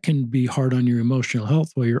that can be hard on your emotional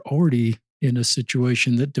health while you're already in a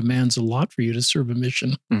situation that demands a lot for you to serve a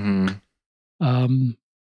mission. Mm-hmm.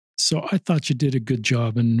 So I thought you did a good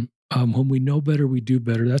job. And when we know better, we do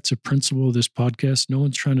better. That's a principle of this podcast. No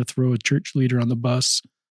one's trying to throw a church leader under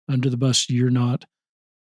the bus. You're not.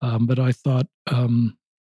 But I thought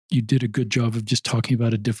you did a good job of just talking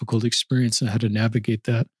about a difficult experience and how to navigate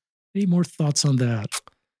that. Any more thoughts on that?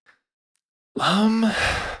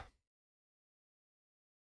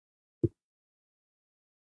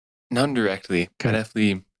 None directly. Okay. I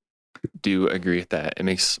definitely do agree with that. It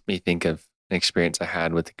makes me think of an experience I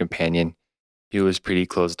had with a companion. He was pretty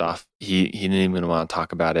closed off. He didn't even want to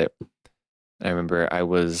talk about it. I remember I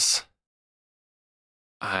was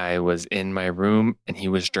in my room and he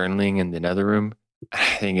was journaling in another room.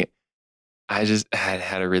 I just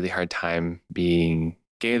had a really hard time being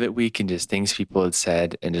gay that week, and just things people had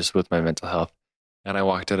said, and just with my mental health. And I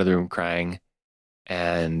walked out of the room crying.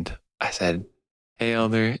 And I said, "Hey,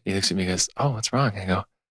 elder." He looks at me and goes, "Oh, what's wrong?" I go,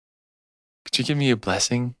 "Could you give me a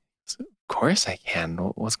blessing?" Said, "Of course I can.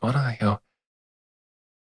 What's going on?" I go,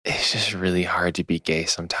 "It's just really hard to be gay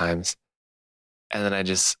sometimes." And then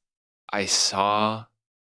I saw,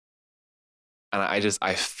 and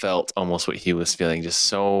I felt almost what he was feeling. Just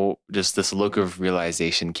this look of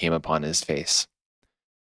realization came upon his face.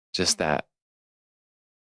 Just that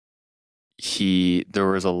there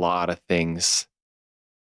was a lot of things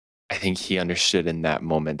I think he understood in that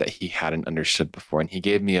moment that he hadn't understood before. And he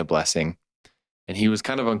gave me a blessing. And he was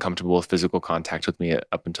kind of uncomfortable with physical contact with me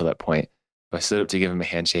up until that point. So I stood up to give him a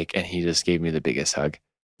handshake, and he just gave me the biggest hug.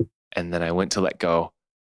 And then I went to let go,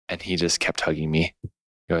 and he just kept hugging me. He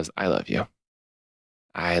goes, "I love you.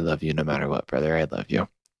 I love you no matter what, brother. I love you."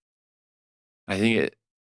 I think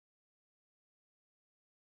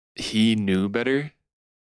he knew better,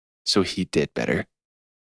 so he did better.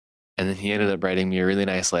 And then he ended up writing me a really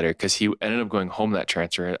nice letter because he ended up going home that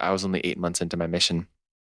transfer. I was only 8 months into my mission.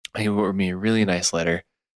 He wrote me a really nice letter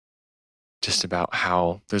just about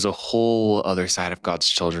how there's a whole other side of God's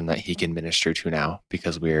children that he can minister to now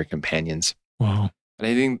because we are companions. Wow. And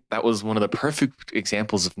I think that was one of the perfect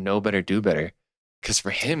examples of know better, do better. Because for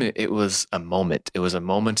him, it was a moment. It was a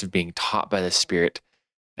moment of being taught by the Spirit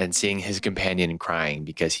and seeing his companion crying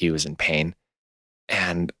because he was in pain.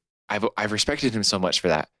 And I've respected him so much for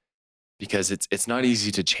that, because it's not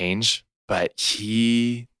easy to change, but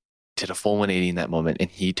he did a full 180 in that moment, and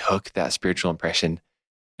he took that spiritual impression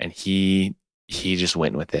and he just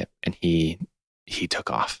went with it, and he took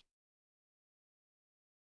off.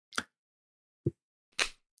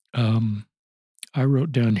 I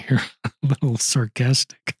wrote down here a little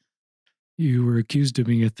sarcastic. You were accused of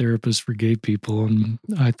being a therapist for gay people, and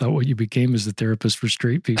I thought what you became is a therapist for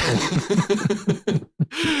straight people.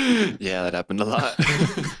 Yeah, that happened a lot.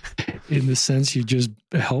 In the sense, you just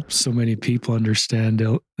helped so many people understand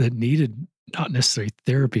that needed not necessarily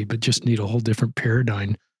therapy, but just need a whole different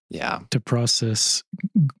paradigm. Yeah. To process,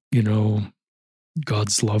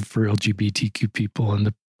 God's love for LGBTQ people,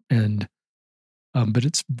 but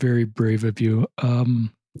it's very brave of you.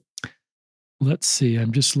 Let's see.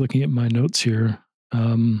 I'm just looking at my notes here.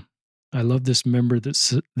 I love this member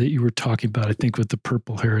that you were talking about. I think with the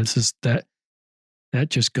purple hair, it's just that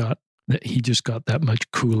he just got that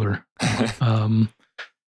much cooler. And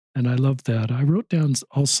I love that. I wrote down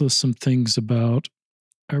also some things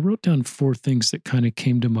I wrote down 4 things that kind of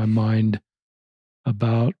came to my mind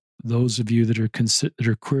about those of you that are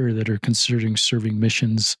queer, that are considering serving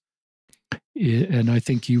missions. And I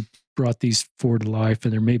think you brought these 4 to life,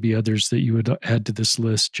 and there may be others that you would add to this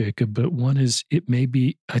list, Jacob. But one is, I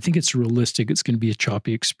think it's realistic. It's going to be a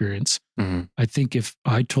choppy experience. Mm-hmm. I think if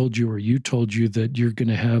I told you or you told you that you're going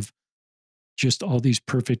to have just all these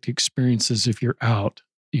perfect experiences, if you're out,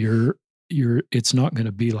 it's not going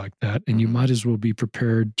to be like that. And you might as well be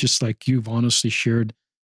prepared, just like you've honestly shared.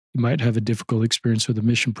 You might have a difficult experience with a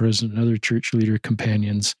mission president and other church leader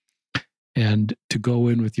companions, and to go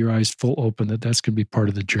in with your eyes full open that's going to be part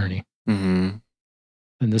of the journey. Mm-hmm.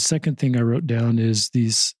 And the second thing I wrote down is the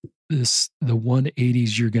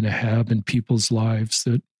 180s you're going to have in people's lives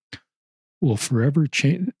that will forever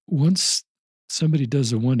change. Once somebody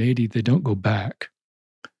does a 180, they don't go back.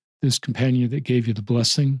 This companion that gave you the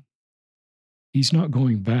blessing, he's not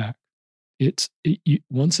going back.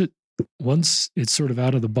 Once it's sort of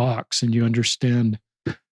out of the box and you understand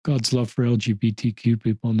God's love for LGBTQ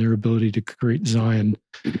people and their ability to create Zion,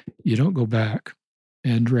 you don't go back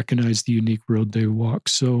and recognize the unique road they walk.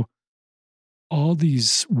 So all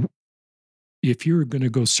these, if you're going to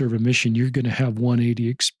go serve a mission, you're going to have 180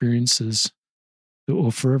 experiences that will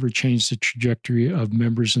forever change the trajectory of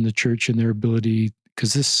members in the church and their ability,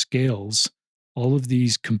 because this scales. All of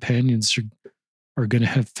these companions are going to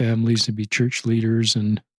have families and be church leaders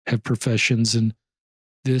and have professions, and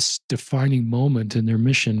this defining moment in their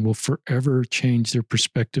mission will forever change their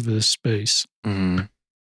perspective of this space. Mm-hmm.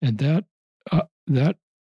 And that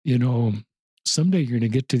someday you're going to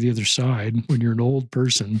get to the other side when you're an old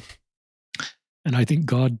person. And I think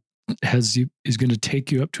God is going to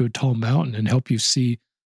take you up to a tall mountain and help you see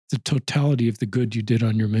the totality of the good you did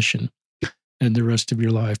on your mission and the rest of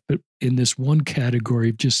your life. But in this one category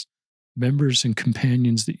of just members and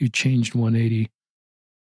companions that you changed 180,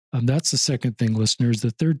 that's the second thing, listeners.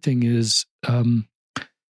 The third thing is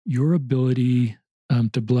your ability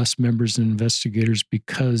to bless members and investigators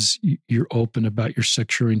because you're open about your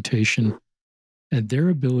sexual orientation, and their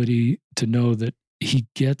ability to know that he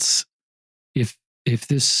gets, if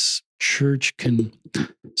this church can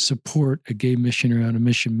support a gay missionary on a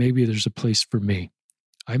mission, maybe there's a place for me.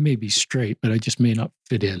 I may be straight, but I just may not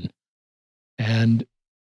fit in. And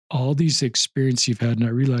all these experiences you've had, and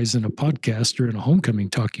I realize in a podcast or in a homecoming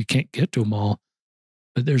talk, you can't get to them all.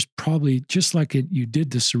 But there's probably, just like you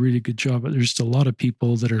did this a really good job, but there's just a lot of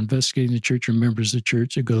people that are investigating the church or members of the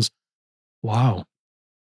church that goes, wow,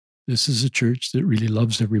 this is a church that really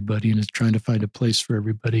loves everybody and is trying to find a place for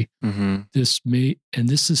everybody. Mm-hmm. This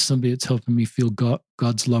is somebody that's helping me feel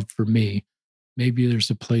God's love for me. Maybe there's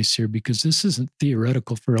a place here, because this isn't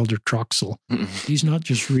theoretical for Elder Troxel. Mm-hmm. He's not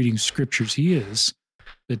just reading scriptures. He is,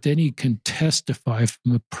 but then he can testify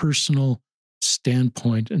from a personal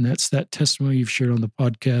standpoint. And that's that testimony you've shared on the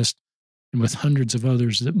podcast and with hundreds of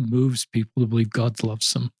others that moves people to believe God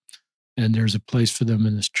loves them and there's a place for them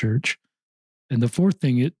in this church. And the fourth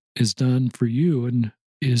thing it has done for you and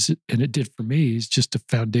it did for me, is just a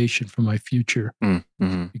foundation for my future.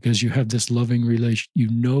 Mm-hmm. Because you have this loving relation,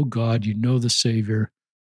 you know God, you know the Savior,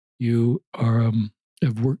 you are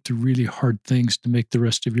have worked through really hard things to make the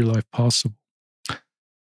rest of your life possible.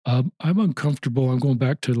 I'm uncomfortable. I'm going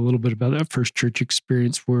back to a little bit about that first church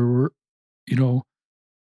experience where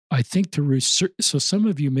I think so some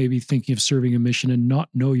of you may be thinking of serving a mission and not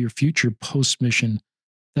know your future post-mission.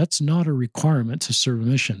 That's not a requirement to serve a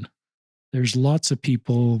mission. There's lots of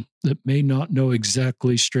people that may not know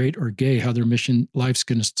exactly, straight or gay, how their mission life's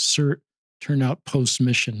going to turn out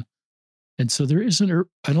post-mission. And so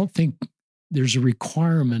I don't think there's a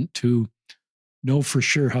requirement to know for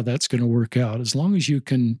sure how that's going to work out. As long as you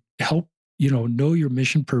can help, know your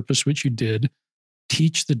mission purpose, which you did,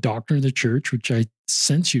 teach the doctrine of the church, which I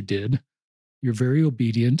sense you did, you're very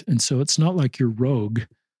obedient. And so it's not like you're rogue.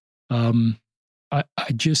 I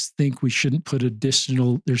just think we shouldn't put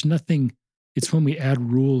there's nothing, it's when we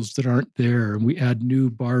add rules that aren't there and we add new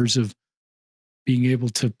bars of being able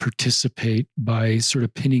to participate by sort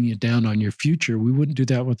of pinning you down on your future. We wouldn't do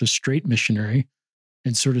that with a straight missionary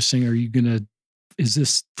and sort of saying, is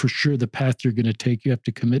this for sure the path you're going to take? You have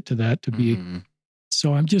to commit to that to be. Mm-hmm.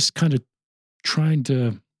 So I'm just kind of trying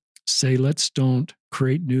to say, let's don't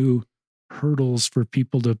create new hurdles for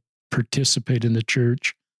people to participate in the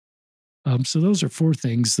church. So those are four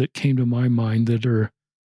things that came to my mind that are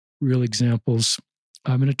real examples.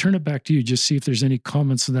 I'm going to turn it back to you, just see if there's any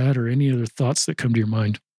comments on that or any other thoughts that come to your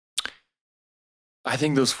mind. I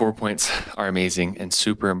think those 4 points are amazing and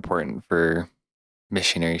super important for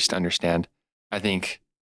missionaries to understand. I think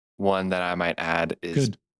one that I might add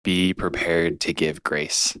is be prepared to give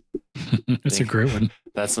grace. That's a great one.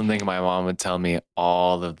 That's something my mom would tell me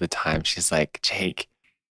all of the time. She's like, Jake,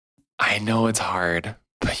 I know it's hard,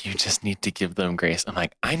 but you just need to give them grace. I'm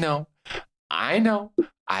like, I know.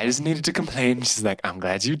 I just needed to complain. She's like, I'm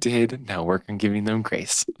glad you did. Now work on giving them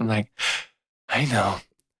grace. I'm like, I know.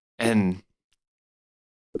 And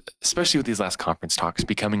especially with these last conference talks,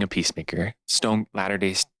 becoming a peacemaker,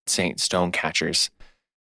 Latter-day Saint stone catchers.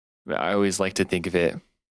 I always like to think of it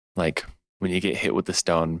like when you get hit with the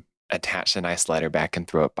stone, attach a nice letter back and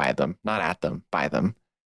throw it by them, not at them, by them.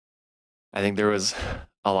 I think there was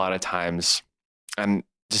a lot of times, and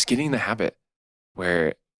just getting the habit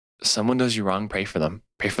where someone does you wrong, pray for them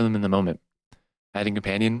in the moment. I had a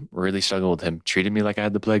companion, really struggled with him, treated me like I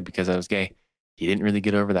had the plague because I was gay. He didn't really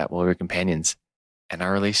get over that while we were companions. And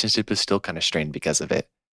our relationship is still kind of strained because of it.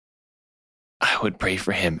 I would pray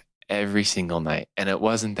for him every single night. And it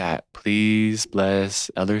wasn't that, please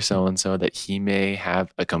bless Elder so-and-so that he may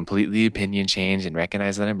have a completely opinion change and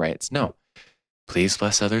recognize that I'm right. It's no, please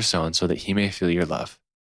bless Elder so-and-so that he may feel your love.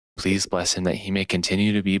 Please bless him that he may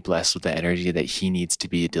continue to be blessed with the energy that he needs to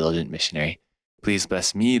be a diligent missionary. Please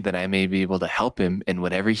bless me that I may be able to help him in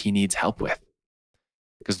whatever he needs help with.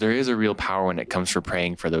 Because there is a real power when it comes for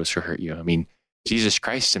praying for those who hurt you. I mean, Jesus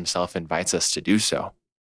Christ himself invites us to do so.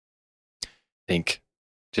 I think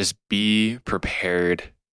just be prepared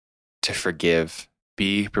to forgive,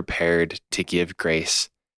 be prepared to give grace,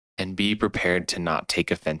 and be prepared to not take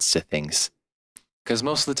offense to things. Because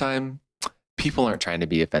most of the time, people aren't trying to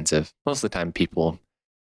be offensive. Most of the time, people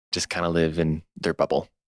just kind of live in their bubble.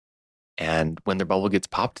 And when their bubble gets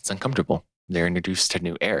popped, it's uncomfortable. They're introduced to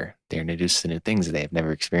new air. They're introduced to new things that they've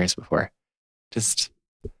never experienced before. Just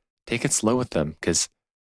take it slow with them, because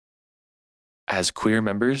as queer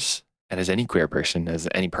members, and as any queer person, as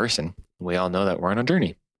any person, we all know that we're on a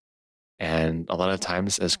journey. And a lot of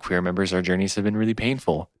times as queer members, our journeys have been really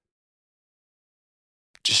painful.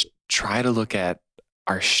 Just try to look at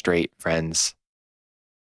our straight friends,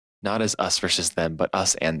 not as us versus them, but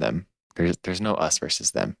us and them. There's no us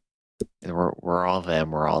versus them. We're all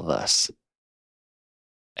them, we're all us.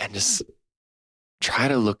 And just try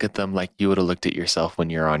to look at them like you would have looked at yourself when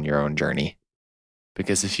you're on your own journey.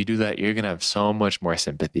 Because if you do that, you're going to have so much more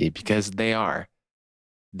sympathy, because they're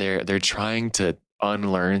trying to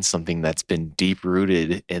unlearn something that's been deep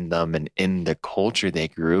rooted in them and in the culture they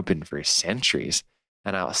grew up in for centuries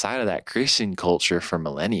and outside of that Christian culture for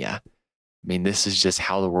millennia. I mean, this is just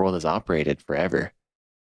how the world has operated forever.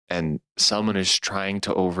 And someone is trying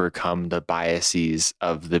to overcome the biases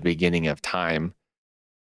of the beginning of time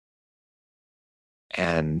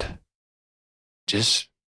and just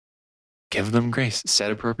give them grace,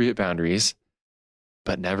 set appropriate boundaries,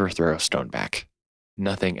 but never throw a stone back.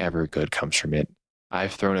 Nothing ever good comes from it.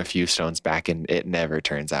 I've thrown a few stones back and it never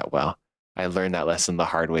turns out well. I learned that lesson the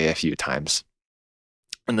hard way a few times.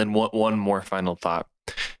 And then one more final thought,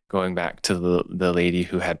 going back to the lady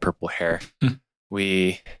who had purple hair.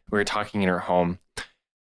 We were talking in her home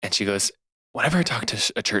and she goes, whenever I talk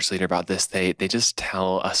to a church leader about this, they just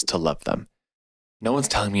tell us to love them. No one's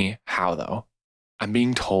telling me how, though. I'm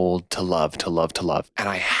being told to love, to love, to love. And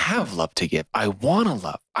I have love to give. I want to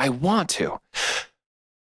love. I want to.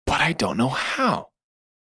 But I don't know how.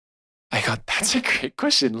 I got, that's a great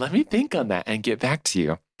question. Let me think on that and get back to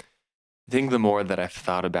you. I think the more that I've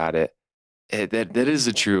thought about it, that is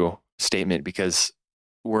a true statement, because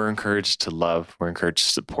we're encouraged to love, we're encouraged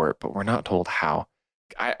to support, but we're not told how.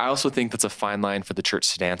 I also think that's a fine line for the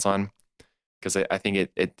church to dance on, because I think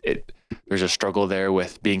there's a struggle there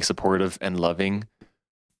with being supportive and loving,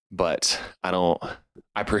 but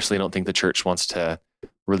I personally don't think the church wants to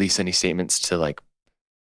release any statements to like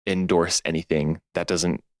endorse anything that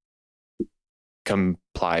doesn't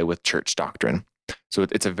comply with church doctrine. So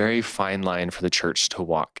it's a very fine line for the church to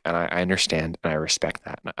walk, and I understand and I respect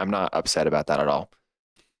that. I'm not upset about that at all.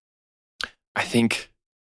 I think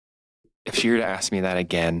if you were to ask me that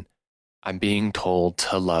again, I'm being told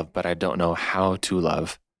to love, but I don't know how to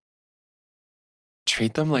love.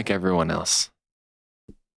 Treat them like everyone else.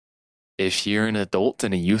 If you're an adult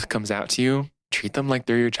and a youth comes out to you, treat them like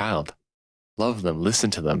they're your child. Love them,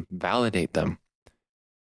 listen to them, validate them.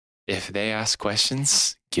 If they ask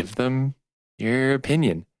questions, give them your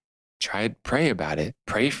opinion. Pray about it.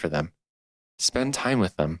 Pray for them. Spend time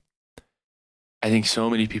with them. I think so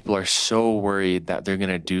many people are so worried that they're going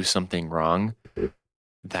to do something wrong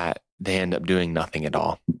that they end up doing nothing at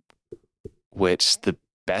all, which the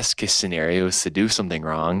best case scenario is to do something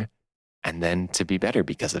wrong and then to be better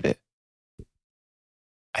because of it.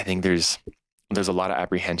 I think there's a lot of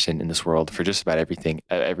apprehension in this world for just about everything,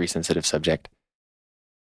 every sensitive subject.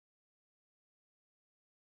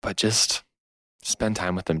 But just spend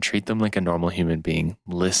time with them, treat them like a normal human being,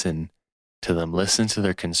 listen to them, listen to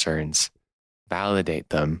their concerns, validate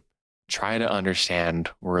them, try to understand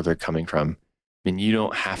where they're coming from. I mean, you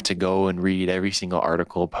don't have to go and read every single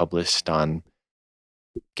article published on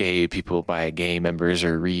gay people by gay members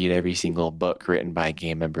or read every single book written by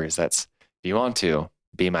gay members. If you want to,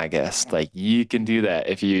 be my guest. Like, you can do that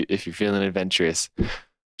if you're feeling adventurous.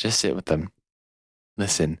 Just sit with them.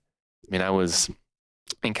 Listen. I mean, I was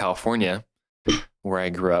in California where I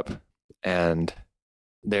grew up, and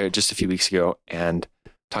there just a few weeks ago, and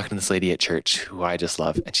talking to this lady at church who I just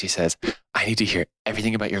love. And she says, I need to hear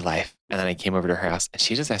everything about your life. And then I came over to her house and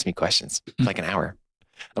she just asked me questions for like an hour.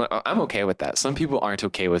 I'm okay with that. Some people aren't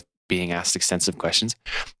okay with being asked extensive questions,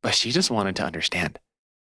 but she just wanted to understand.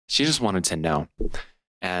 She just wanted to know.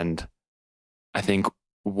 And I think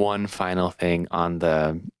one final thing on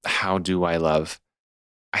the how do I love,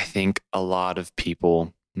 I think a lot of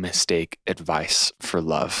people mistake advice for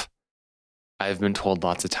love. I've been told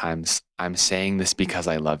lots of times, I'm saying this because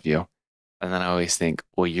I love you. And then I always think,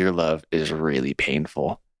 well, your love is really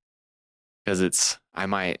painful. Because I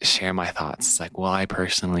might share my thoughts. It's like, well, I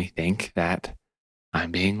personally think that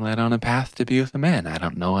I'm being led on a path to be with a man. I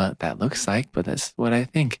don't know what that looks like, but that's what I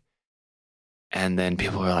think. And then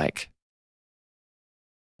people are like,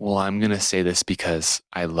 well, I'm going to say this because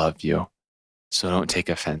I love you. So don't take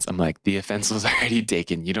offense. I'm like, the offense was already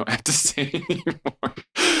taken. You don't have to say it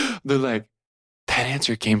anymore. They're like, that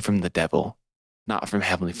answer came from the devil, not from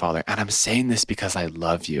Heavenly Father. And I'm saying this because I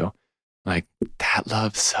love you. Like, that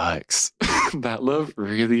love sucks. That love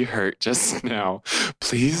really hurt just now.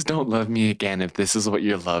 Please don't love me again if this is what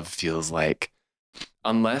your love feels like.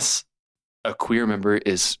 Unless a queer member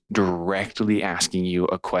is directly asking you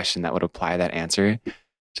a question that would apply that answer,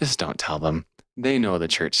 just don't tell them. They know the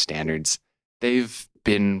church standards. They've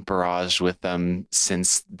been barraged with them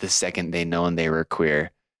since the second they known they were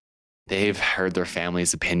queer. They've heard their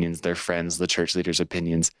family's opinions, their friends, the church leaders'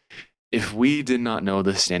 opinions. If we did not know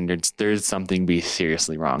the standards, there's something be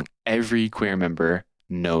seriously wrong. Every queer member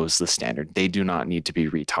knows the standard. They do not need to be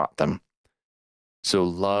retaught them. So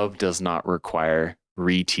love does not require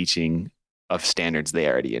reteaching of standards they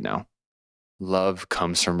already know. Love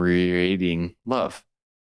comes from reading love,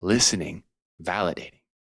 listening, validating.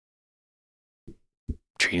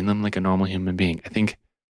 treating them like a normal human being. I think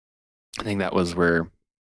that was where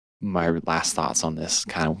my last thoughts on this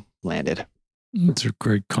kind of landed. Those are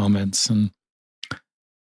great comments, and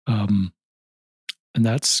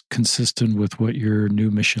that's consistent with what your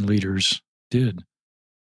new mission leaders did.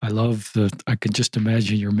 I love I can just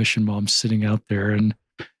imagine your mission mom sitting out there and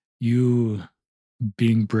you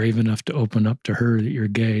being brave enough to open up to her that you're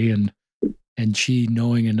gay, and she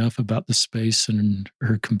knowing enough about the space and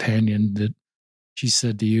her companion that she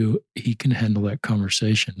said to you, he can handle that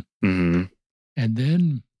conversation. Mm-hmm. And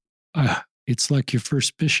then it's like your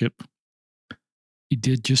first bishop. He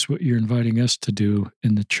did just what you're inviting us to do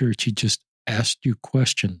in the church. He just asked you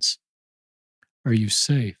questions. Are you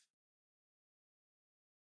safe?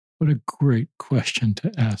 What a great question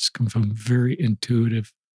to ask from a very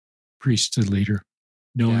intuitive priesthood leader,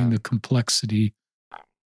 knowing the complexity.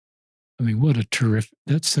 I mean, what a terrific,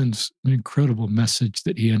 that sends an incredible message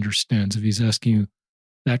that he understands if he's asking you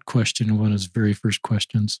that question in one of his very first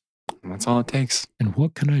questions. That's all it takes. And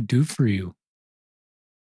what can I do for you?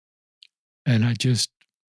 And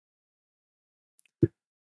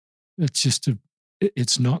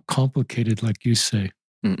it's not complicated, like you say.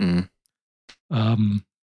 Mm-mm. I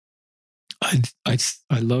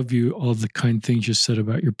love you, all the kind things you said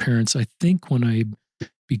about your parents. I think when I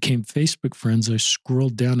became Facebook friends, I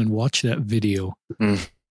scrolled down and watched that video.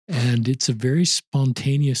 And it's a very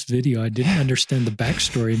spontaneous video. I didn't understand the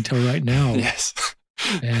backstory until right now. Yes.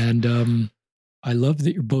 And I love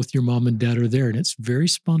that both your mom and dad are there, and it's very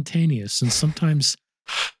spontaneous. And sometimes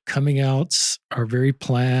coming outs are very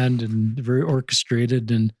planned and very orchestrated,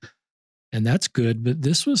 and that's good. But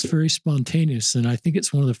this was very spontaneous, and I think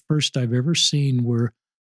it's one of the first I've ever seen where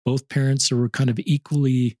both parents were kind of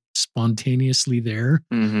equally spontaneously there.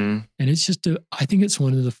 Mm-hmm. And it's just I think it's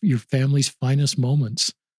one of your family's finest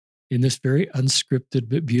moments in this very unscripted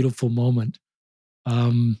but beautiful moment.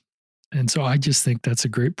 And so I just think that's a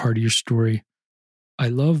great part of your story. I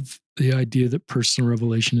love the idea that personal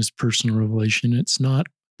revelation is personal revelation. It's not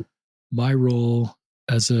my role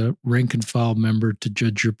as a rank and file member to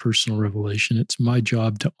judge your personal revelation. It's my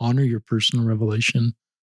job to honor your personal revelation.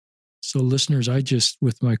 So listeners, I just,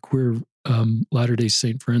 with my queer Latter-day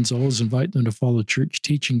Saint friends, always invite them to follow church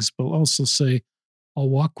teachings, but also say, I'll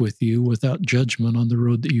walk with you without judgment on the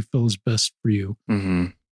road that you feel is best for you. Mm-hmm.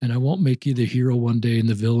 And I won't make you the hero one day and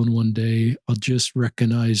the villain one day. I'll just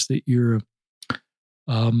recognize that you're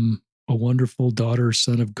a wonderful daughter,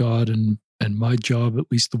 son of God. And my job,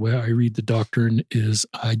 at least the way I read the doctrine, is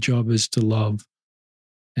my job is to love.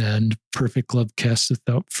 And perfect love casteth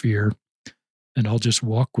out fear. And I'll just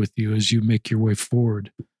walk with you as you make your way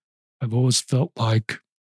forward. I've always felt like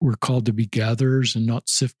we're called to be gatherers and not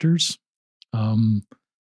sifters.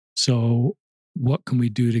 So what can we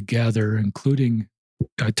do to gather, including,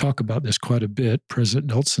 I talk about this quite a bit. President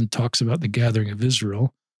Nelson talks about the gathering of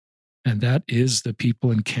Israel, and that is the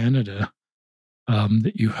people in Canada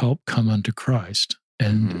that you help come unto Christ.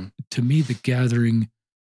 And to me, the gathering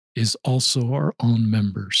is also our own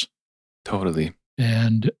members. Totally.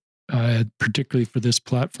 And particularly for this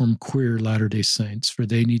platform, queer Latter-day Saints, for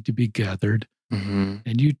they need to be gathered. Mm-hmm.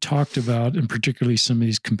 And you talked about, and particularly some of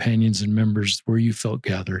these companions and members where you felt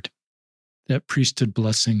gathered, that priesthood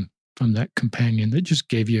blessing from that companion that just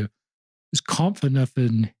gave you, was confident enough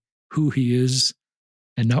in who he is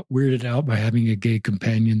and not weirded out by having a gay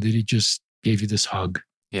companion that he just gave you this hug.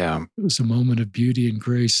 Yeah. It was a moment of beauty and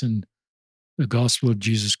grace and the gospel of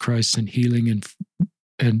Jesus Christ and healing.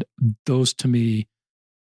 And those to me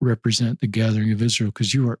represent the gathering of Israel,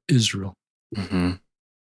 because you are Israel. Mm-hmm.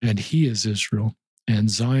 And he is Israel. And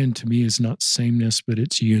Zion to me is not sameness, but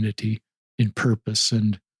it's unity in purpose.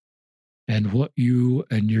 And what you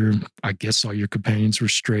and I guess all your companions were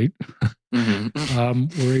straight,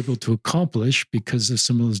 were able to accomplish because of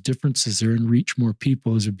some of those differences there, and reach more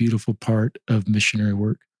people is a beautiful part of missionary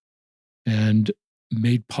work. And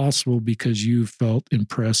made possible because you felt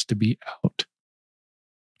impressed to be out.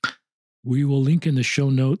 We will link in the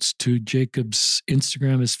show notes to Jacob's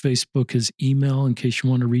Instagram, his Facebook, his email, in case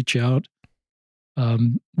you want to reach out.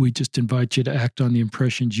 We just invite you to act on the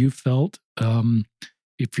impressions you felt.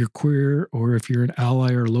 If you're queer, or if you're an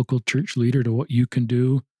ally or a local church leader, to what you can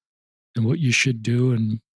do and what you should do.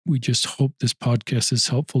 And we just hope this podcast is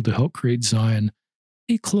helpful to help create Zion.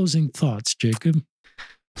 Any closing thoughts, Jacob?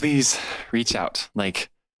 Please reach out. I'm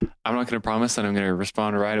not going to promise that I'm going to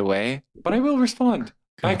respond right away, but I will respond.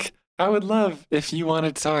 Okay. I would love if you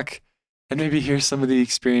wanted to talk and maybe hear some of the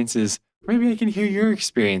experiences. Maybe I can hear your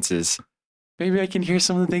experiences. Maybe I can hear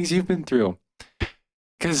some of the things you've been through.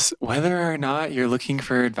 Because whether or not you're looking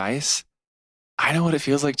for advice, I know what it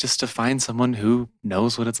feels like just to find someone who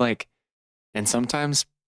knows what it's like. And sometimes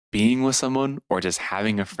being with someone or just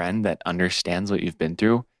having a friend that understands what you've been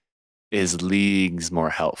through is leagues more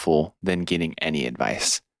helpful than getting any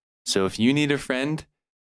advice. So if you need a friend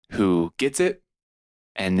who gets it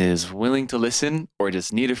and is willing to listen, or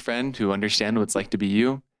just need a friend who understands what it's like to be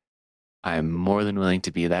you, I'm more than willing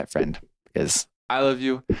to be that friend, because I love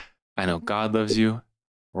you. I know God loves you.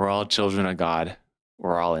 We're all children of God.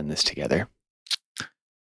 We're all in this together.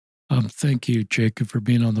 Thank you, Jacob, for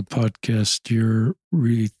being on the podcast. You're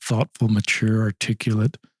really thoughtful, mature,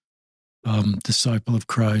 articulate disciple of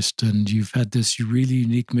Christ, and you've had this really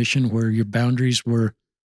unique mission where your boundaries were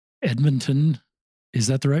Edmonton. Is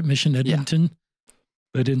that the right mission, Edmonton? Yeah.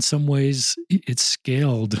 But in some ways, it's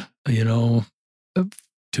scaled,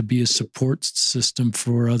 to be a support system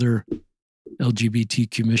for other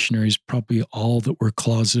LGBTQ missionaries, probably all that were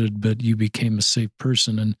closeted, but you became a safe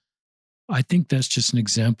person. And I think that's just an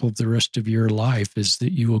example of the rest of your life, is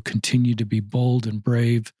that you will continue to be bold and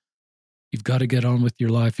brave. You've got to get on with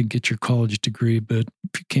your life and get your college degree. But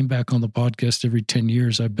if you came back on the podcast every 10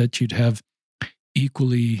 years, I bet you'd have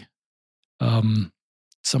equally,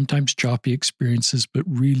 sometimes choppy experiences, but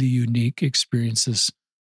really unique experiences.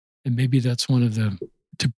 And maybe that's one of the,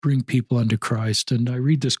 to bring people unto Christ. And I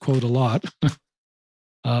read this quote a lot.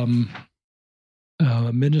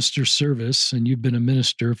 A minister's service, and you've been a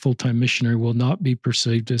minister, a full-time missionary, will not be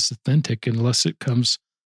perceived as authentic unless it comes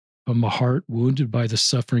from a heart wounded by the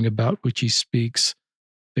suffering about which he speaks.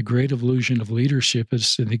 The great illusion of leadership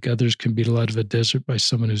is to think others can be led of a desert by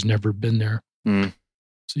someone who's never been there. Mm.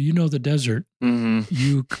 So you know the desert. Mm-hmm.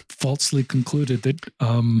 You falsely concluded that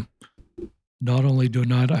not only do I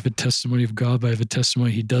not have a testimony of God, but I have a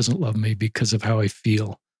testimony he doesn't love me because of how I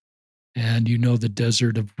feel. And you know the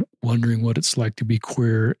desert of wondering what it's like to be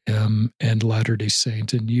queer and Latter-day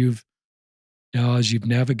Saint. And you've now, as you've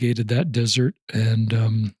navigated that desert,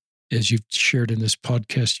 and as you've shared in this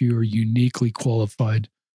podcast, you are uniquely qualified to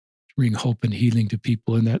bring hope and healing to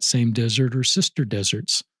people in that same desert or sister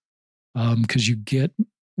deserts, because you get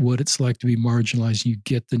what it's like to be marginalized. You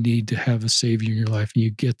get the need to have a savior in your life, and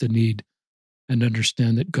you get the need and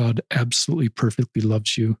understand that God absolutely perfectly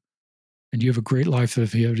loves you. And you have a great life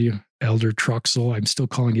ahead of you, Elder Troxel. I'm still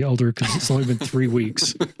calling you Elder because it's only been 3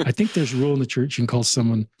 weeks. I think there's a rule in the church you can call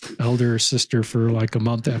someone elder or sister for like a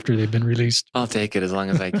month after they've been released. I'll take it as long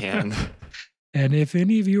as I can. And if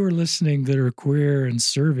any of you are listening that are queer and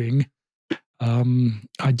serving,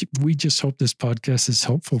 we just hope this podcast is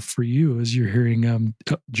helpful for you as you're hearing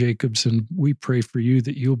Jacob's, and we pray for you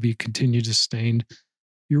that you'll be continued sustained.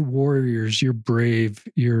 You're warriors, you're brave,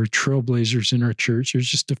 you're trailblazers in our church. There's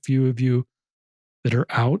just a few of you that are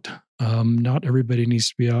out. Not everybody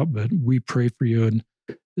needs to be out, but we pray for you. And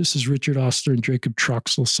this is Richard Oster and Jacob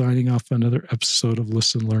Troxel signing off another episode of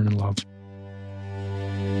Listen, Learn, and Love.